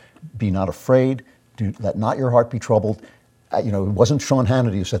peace. Be not afraid. Let not your heart be troubled. It wasn't Sean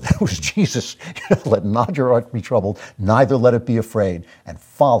Hannity who said that. It was Jesus. Let not your heart be troubled. Neither let it be afraid. And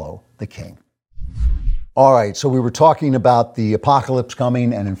follow the king. All right, so we were talking about the apocalypse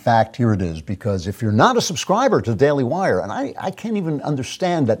coming, and in fact, here it is, because if you're not a subscriber to Daily Wire, and I can't even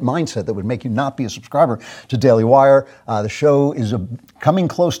understand that mindset that would make you not be a subscriber to Daily Wire, the show is coming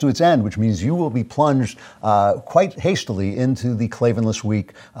close to its end, which means you will be plunged quite hastily into the Clavenless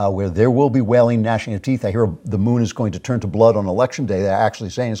week, where there will be wailing, gnashing of teeth. I hear the moon is going to turn to blood on Election Day. They're actually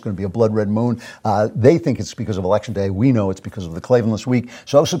saying it's going to be a blood red moon. They think it's because of Election Day. We know it's because of the Clavenless week.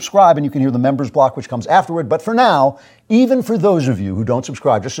 So subscribe, and you can hear the members block, which comes afterward. But for now, even for those of you who don't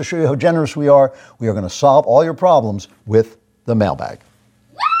subscribe, just to show you how generous we are going to solve all your problems with the mailbag.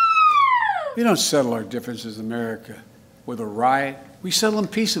 We don't settle our differences in America with a riot. We settle them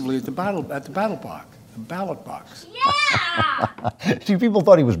peaceably at the ballot box. Yeah! See, people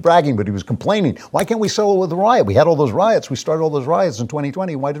thought he was bragging, but he was complaining. Why can't we settle with a riot? We had all those riots. We started all those riots in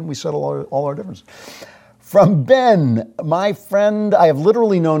 2020. Why didn't we settle all our differences? From Ben, my friend I have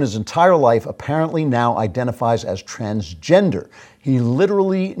literally known his entire life apparently now identifies as transgender. He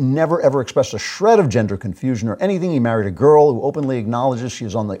literally never ever expressed a shred of gender confusion or anything. He married a girl who openly acknowledges she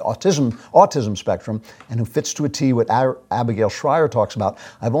is on the autism spectrum and who fits to a T what Abigail Schreier talks about.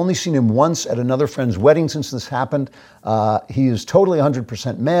 I've only seen him once at another friend's wedding since this happened. He is totally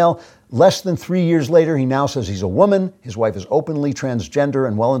 100% male. Less than 3 years later, he now says he's a woman. His wife is openly transgender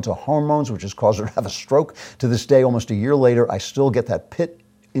and well into hormones, which has caused her to have a stroke. To this day, almost a year later, I still get that pit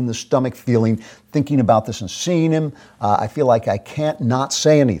in the stomach feeling thinking about this and seeing him. I feel like I can't not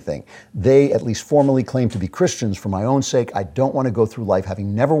say anything. They at least formally claim to be Christians. For my own sake, I don't want to go through life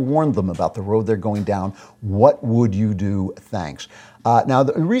having never warned them about the road they're going down. What would you do? Thanks. Now,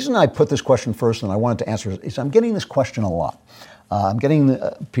 the reason I put this question first and I wanted to answer is I'm getting this question a lot. I'm getting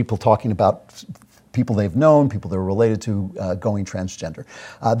people talking about people they've known, people they're related to going transgender.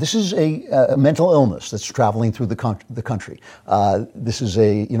 This is a mental illness that's traveling through the country. This is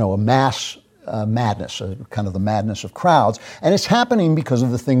a mass madness, kind of the madness of crowds. And it's happening because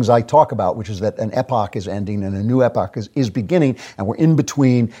of the things I talk about, which is that an epoch is ending and a new epoch is beginning, and we're in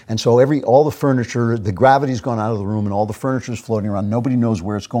between. And so all the furniture, the gravity's gone out of the room, and all the furniture is floating around. Nobody knows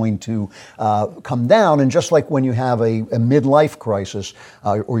where it's going to come down. And just like when you have a midlife crisis,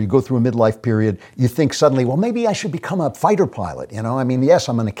 or you go through a midlife period, you think suddenly, well, maybe I should become a fighter pilot. I mean, yes,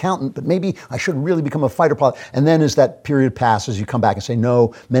 I'm an accountant, but maybe I should really become a fighter pilot. And then as that period passes, you come back and say,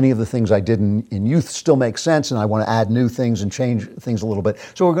 no, many of the things I did in youth still make sense, and I want to add new things and change things a little bit.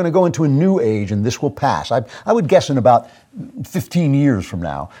 So we're going to go into a new age, and this will pass. I would guess in about 15 years from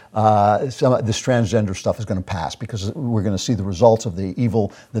now, some of this transgender stuff is going to pass, because we're going to see the results of the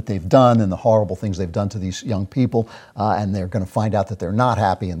evil that they've done and the horrible things they've done to these young people, and they're going to find out that they're not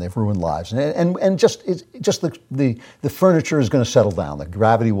happy and they've ruined lives. And just the furniture is going to settle down. The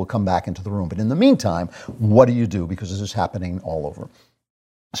gravity will come back into the room. But in the meantime, what do you do? Because this is happening all over.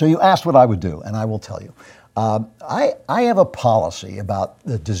 So you asked what I would do, and I will tell you. I have a policy about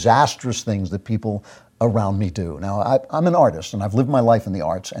the disastrous things that people around me do. Now, I'm an artist, and I've lived my life in the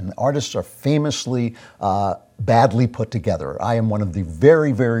arts, and artists are famously badly put together. I am one of the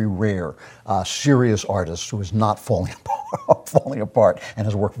very, very rare serious artists who is not falling apart and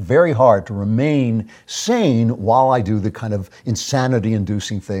has worked very hard to remain sane while I do the kind of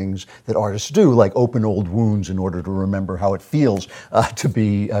insanity-inducing things that artists do, like open old wounds in order to remember how it feels to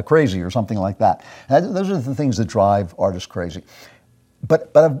be crazy or something like that. Those are the things that drive artists crazy.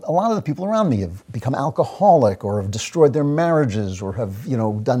 But a lot of the people around me have become alcoholic, or have destroyed their marriages, or have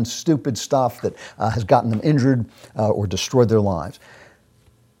done stupid stuff that has gotten them injured or destroyed their lives.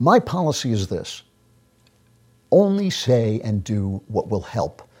 My policy is this: only say and do what will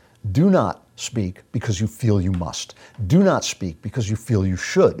help. Do not speak because you feel you must. Do not speak because you feel you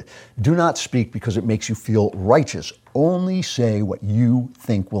should. Do not speak because it makes you feel righteous. Only say what you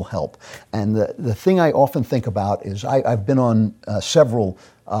think will help. And the thing I often think about is I've been on several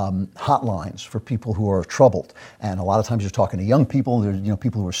hotlines for people who are troubled. And a lot of times you're talking to young people, there's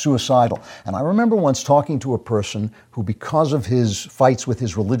people who are suicidal. And I remember once talking to a person who, because of his fights with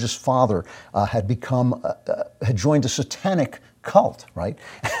his religious father, had joined a satanic cult, right?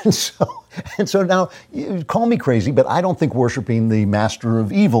 And so now, you call me crazy, but I don't think worshiping the master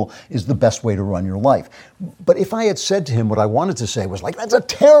of evil is the best way to run your life. But if I had said to him what I wanted to say was like, that's a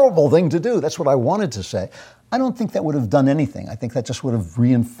terrible thing to do, that's what I wanted to say, I don't think that would have done anything. I think that just would have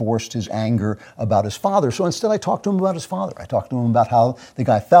reinforced his anger about his father. So instead, I talked to him about his father. I talked to him about how the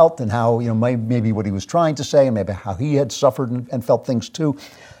guy felt, and how, maybe what he was trying to say, and maybe how he had suffered and felt things too.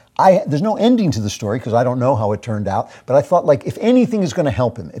 There's no ending to the story because I don't know how it turned out, but I thought, like, if anything is going to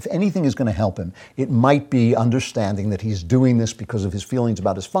help him, it might be understanding that he's doing this because of his feelings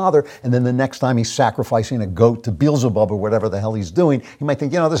about his father, and then the next time he's sacrificing a goat to Beelzebub or whatever the hell he's doing, he might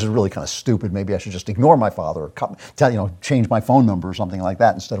think, this is really kind of stupid. Maybe I should just ignore my father, or change my phone number or something like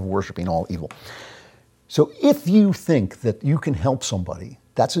that instead of worshiping all evil. So if you think that you can help somebody,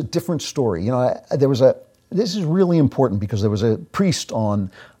 that's a different story. This is really important, because there was a priest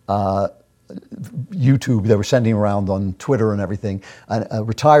on YouTube, they were sending around on Twitter and everything, a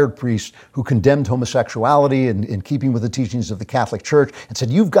retired priest who condemned homosexuality in keeping with the teachings of the Catholic Church, and said,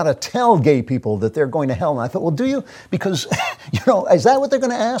 you've got to tell gay people that they're going to hell. And I thought, well, do you? Because, is that what they're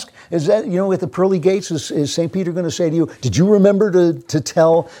going to ask? Is that, with the pearly gates, is St. Peter going to say to you, did you remember to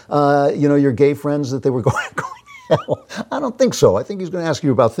tell, your gay friends that they were going I don't think so. I think he's going to ask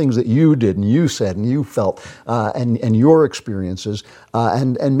you about things that you did and you said and you felt and your experiences.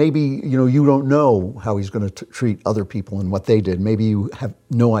 And maybe, you don't know how he's going to treat other people and what they did. Maybe you have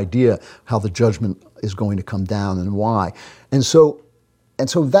no idea how the judgment is going to come down and why. And so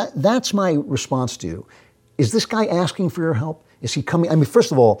that's my response to you. Is this guy asking for your help? Is he coming? I mean,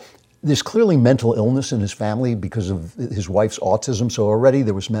 first of all, there's clearly mental illness in his family because of his wife's autism. So already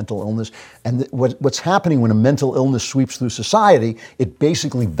there was mental illness. And what's happening when a mental illness sweeps through society, it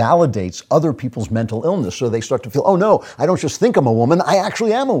basically validates other people's mental illness. So they start to feel, oh no, I don't just think I'm a woman, I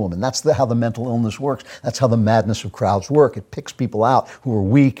actually am a woman. That's how the mental illness works. That's how the madness of crowds work. It picks people out who are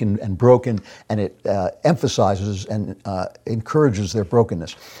weak and broken, and it emphasizes and encourages their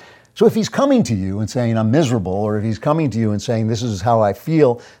brokenness. So if he's coming to you and saying, I'm miserable, or if he's coming to you and saying, this is how I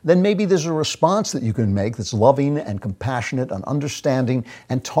feel, then maybe there's a response that you can make that's loving and compassionate and understanding,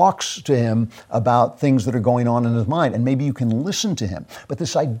 and talks to him about things that are going on in his mind. And maybe you can listen to him. But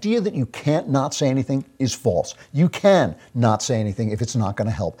this idea that you can't not say anything is false. You can not say anything if it's not going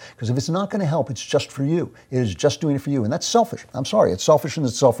to help. Because if it's not going to help, it's just for you. It is just doing it for you. And that's selfish. I'm sorry. It's selfish and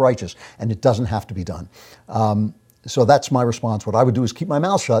it's self-righteous. And it doesn't have to be done. So that's my response. What I would do is keep my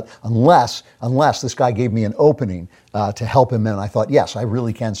mouth shut unless this guy gave me an opening to help him. And I thought, yes, I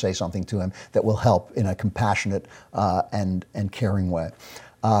really can say something to him that will help in a compassionate and caring way.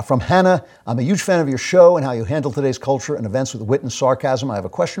 From Hannah, I'm a huge fan of your show and how you handle today's culture and events with wit and sarcasm. I have a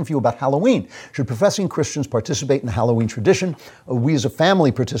question for you about Halloween. Should professing Christians participate in the Halloween tradition? We as a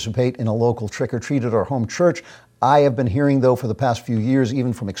family participate in a local trick-or-treat at our home church. I have been hearing, though, for the past few years,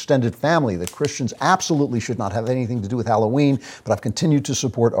 even from extended family, that Christians absolutely should not have anything to do with Halloween, but I've continued to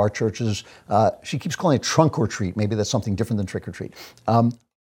support our church's, she keeps calling it trunk or treat. Maybe that's something different than trick or treat. I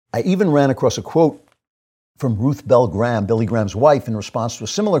even ran across a quote from Ruth Bell Graham, Billy Graham's wife, in response to a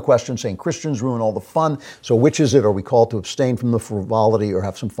similar question saying Christians ruin all the fun. So which is it? Are we called to abstain from the frivolity or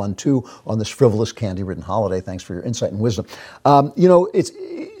have some fun too on this frivolous, candy-ridden holiday? Thanks for your insight and wisdom.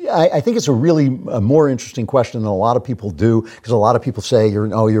 I think it's a really more interesting question than a lot of people do, because a lot of people say you're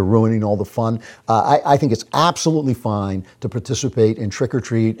ruining all the fun. I think it's absolutely fine to participate in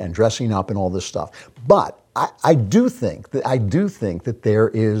trick-or-treat and dressing up and all this stuff. But I do think that there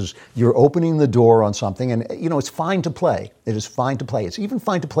is, you're opening the door on something, and it's fine to play. It is fine to play. It's even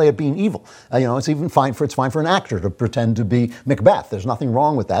fine to play at being evil. It's even fine for an actor to pretend to be Macbeth. There's nothing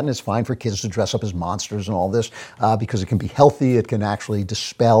wrong with that, and it's fine for kids to dress up as monsters and all this because it can be healthy. It can actually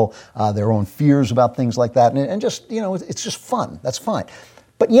dispel their own fears about things like that, and just it's just fun. That's fine.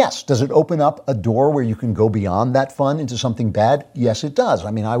 But yes, does it open up a door where you can go beyond that fun into something bad? Yes, it does. I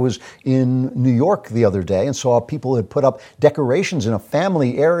mean, I was in New York the other day and saw people had put up decorations in a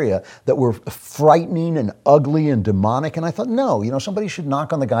family area that were frightening and ugly and demonic. And I thought, no, somebody should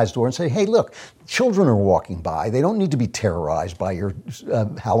knock on the guy's door and say, hey, look, children are walking by. They don't need to be terrorized by your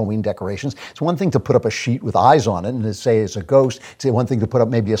Halloween decorations. It's one thing to put up a sheet with eyes on it and to say it's a ghost. It's one thing to put up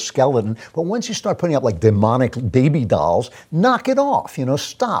maybe a skeleton. But once you start putting up like demonic baby dolls, knock it off,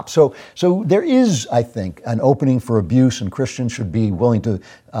 stop. So there is, I think, an opening for abuse, and Christians should be willing to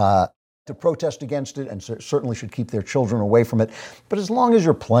protest against it, and certainly should keep their children away from it. But as long as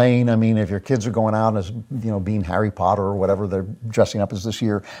you're playing, I mean, if your kids are going out as, being Harry Potter or whatever they're dressing up as this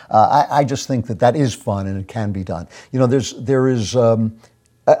year, I just think that is fun and it can be done. There is,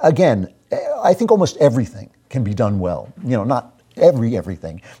 again, I think almost everything can be done well. Not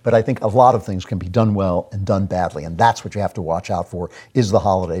everything, but I think a lot of things can be done well and done badly, and that's what you have to watch out for. Is the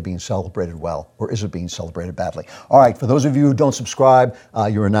holiday being celebrated well, or is it being celebrated badly? All right, for those of you who don't subscribe,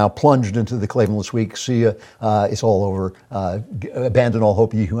 you are now plunged into the Klavan This Week. See ya. It's all over. Abandon all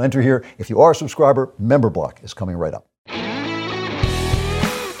hope ye who enter here. If you are a subscriber, Member Block is coming right up.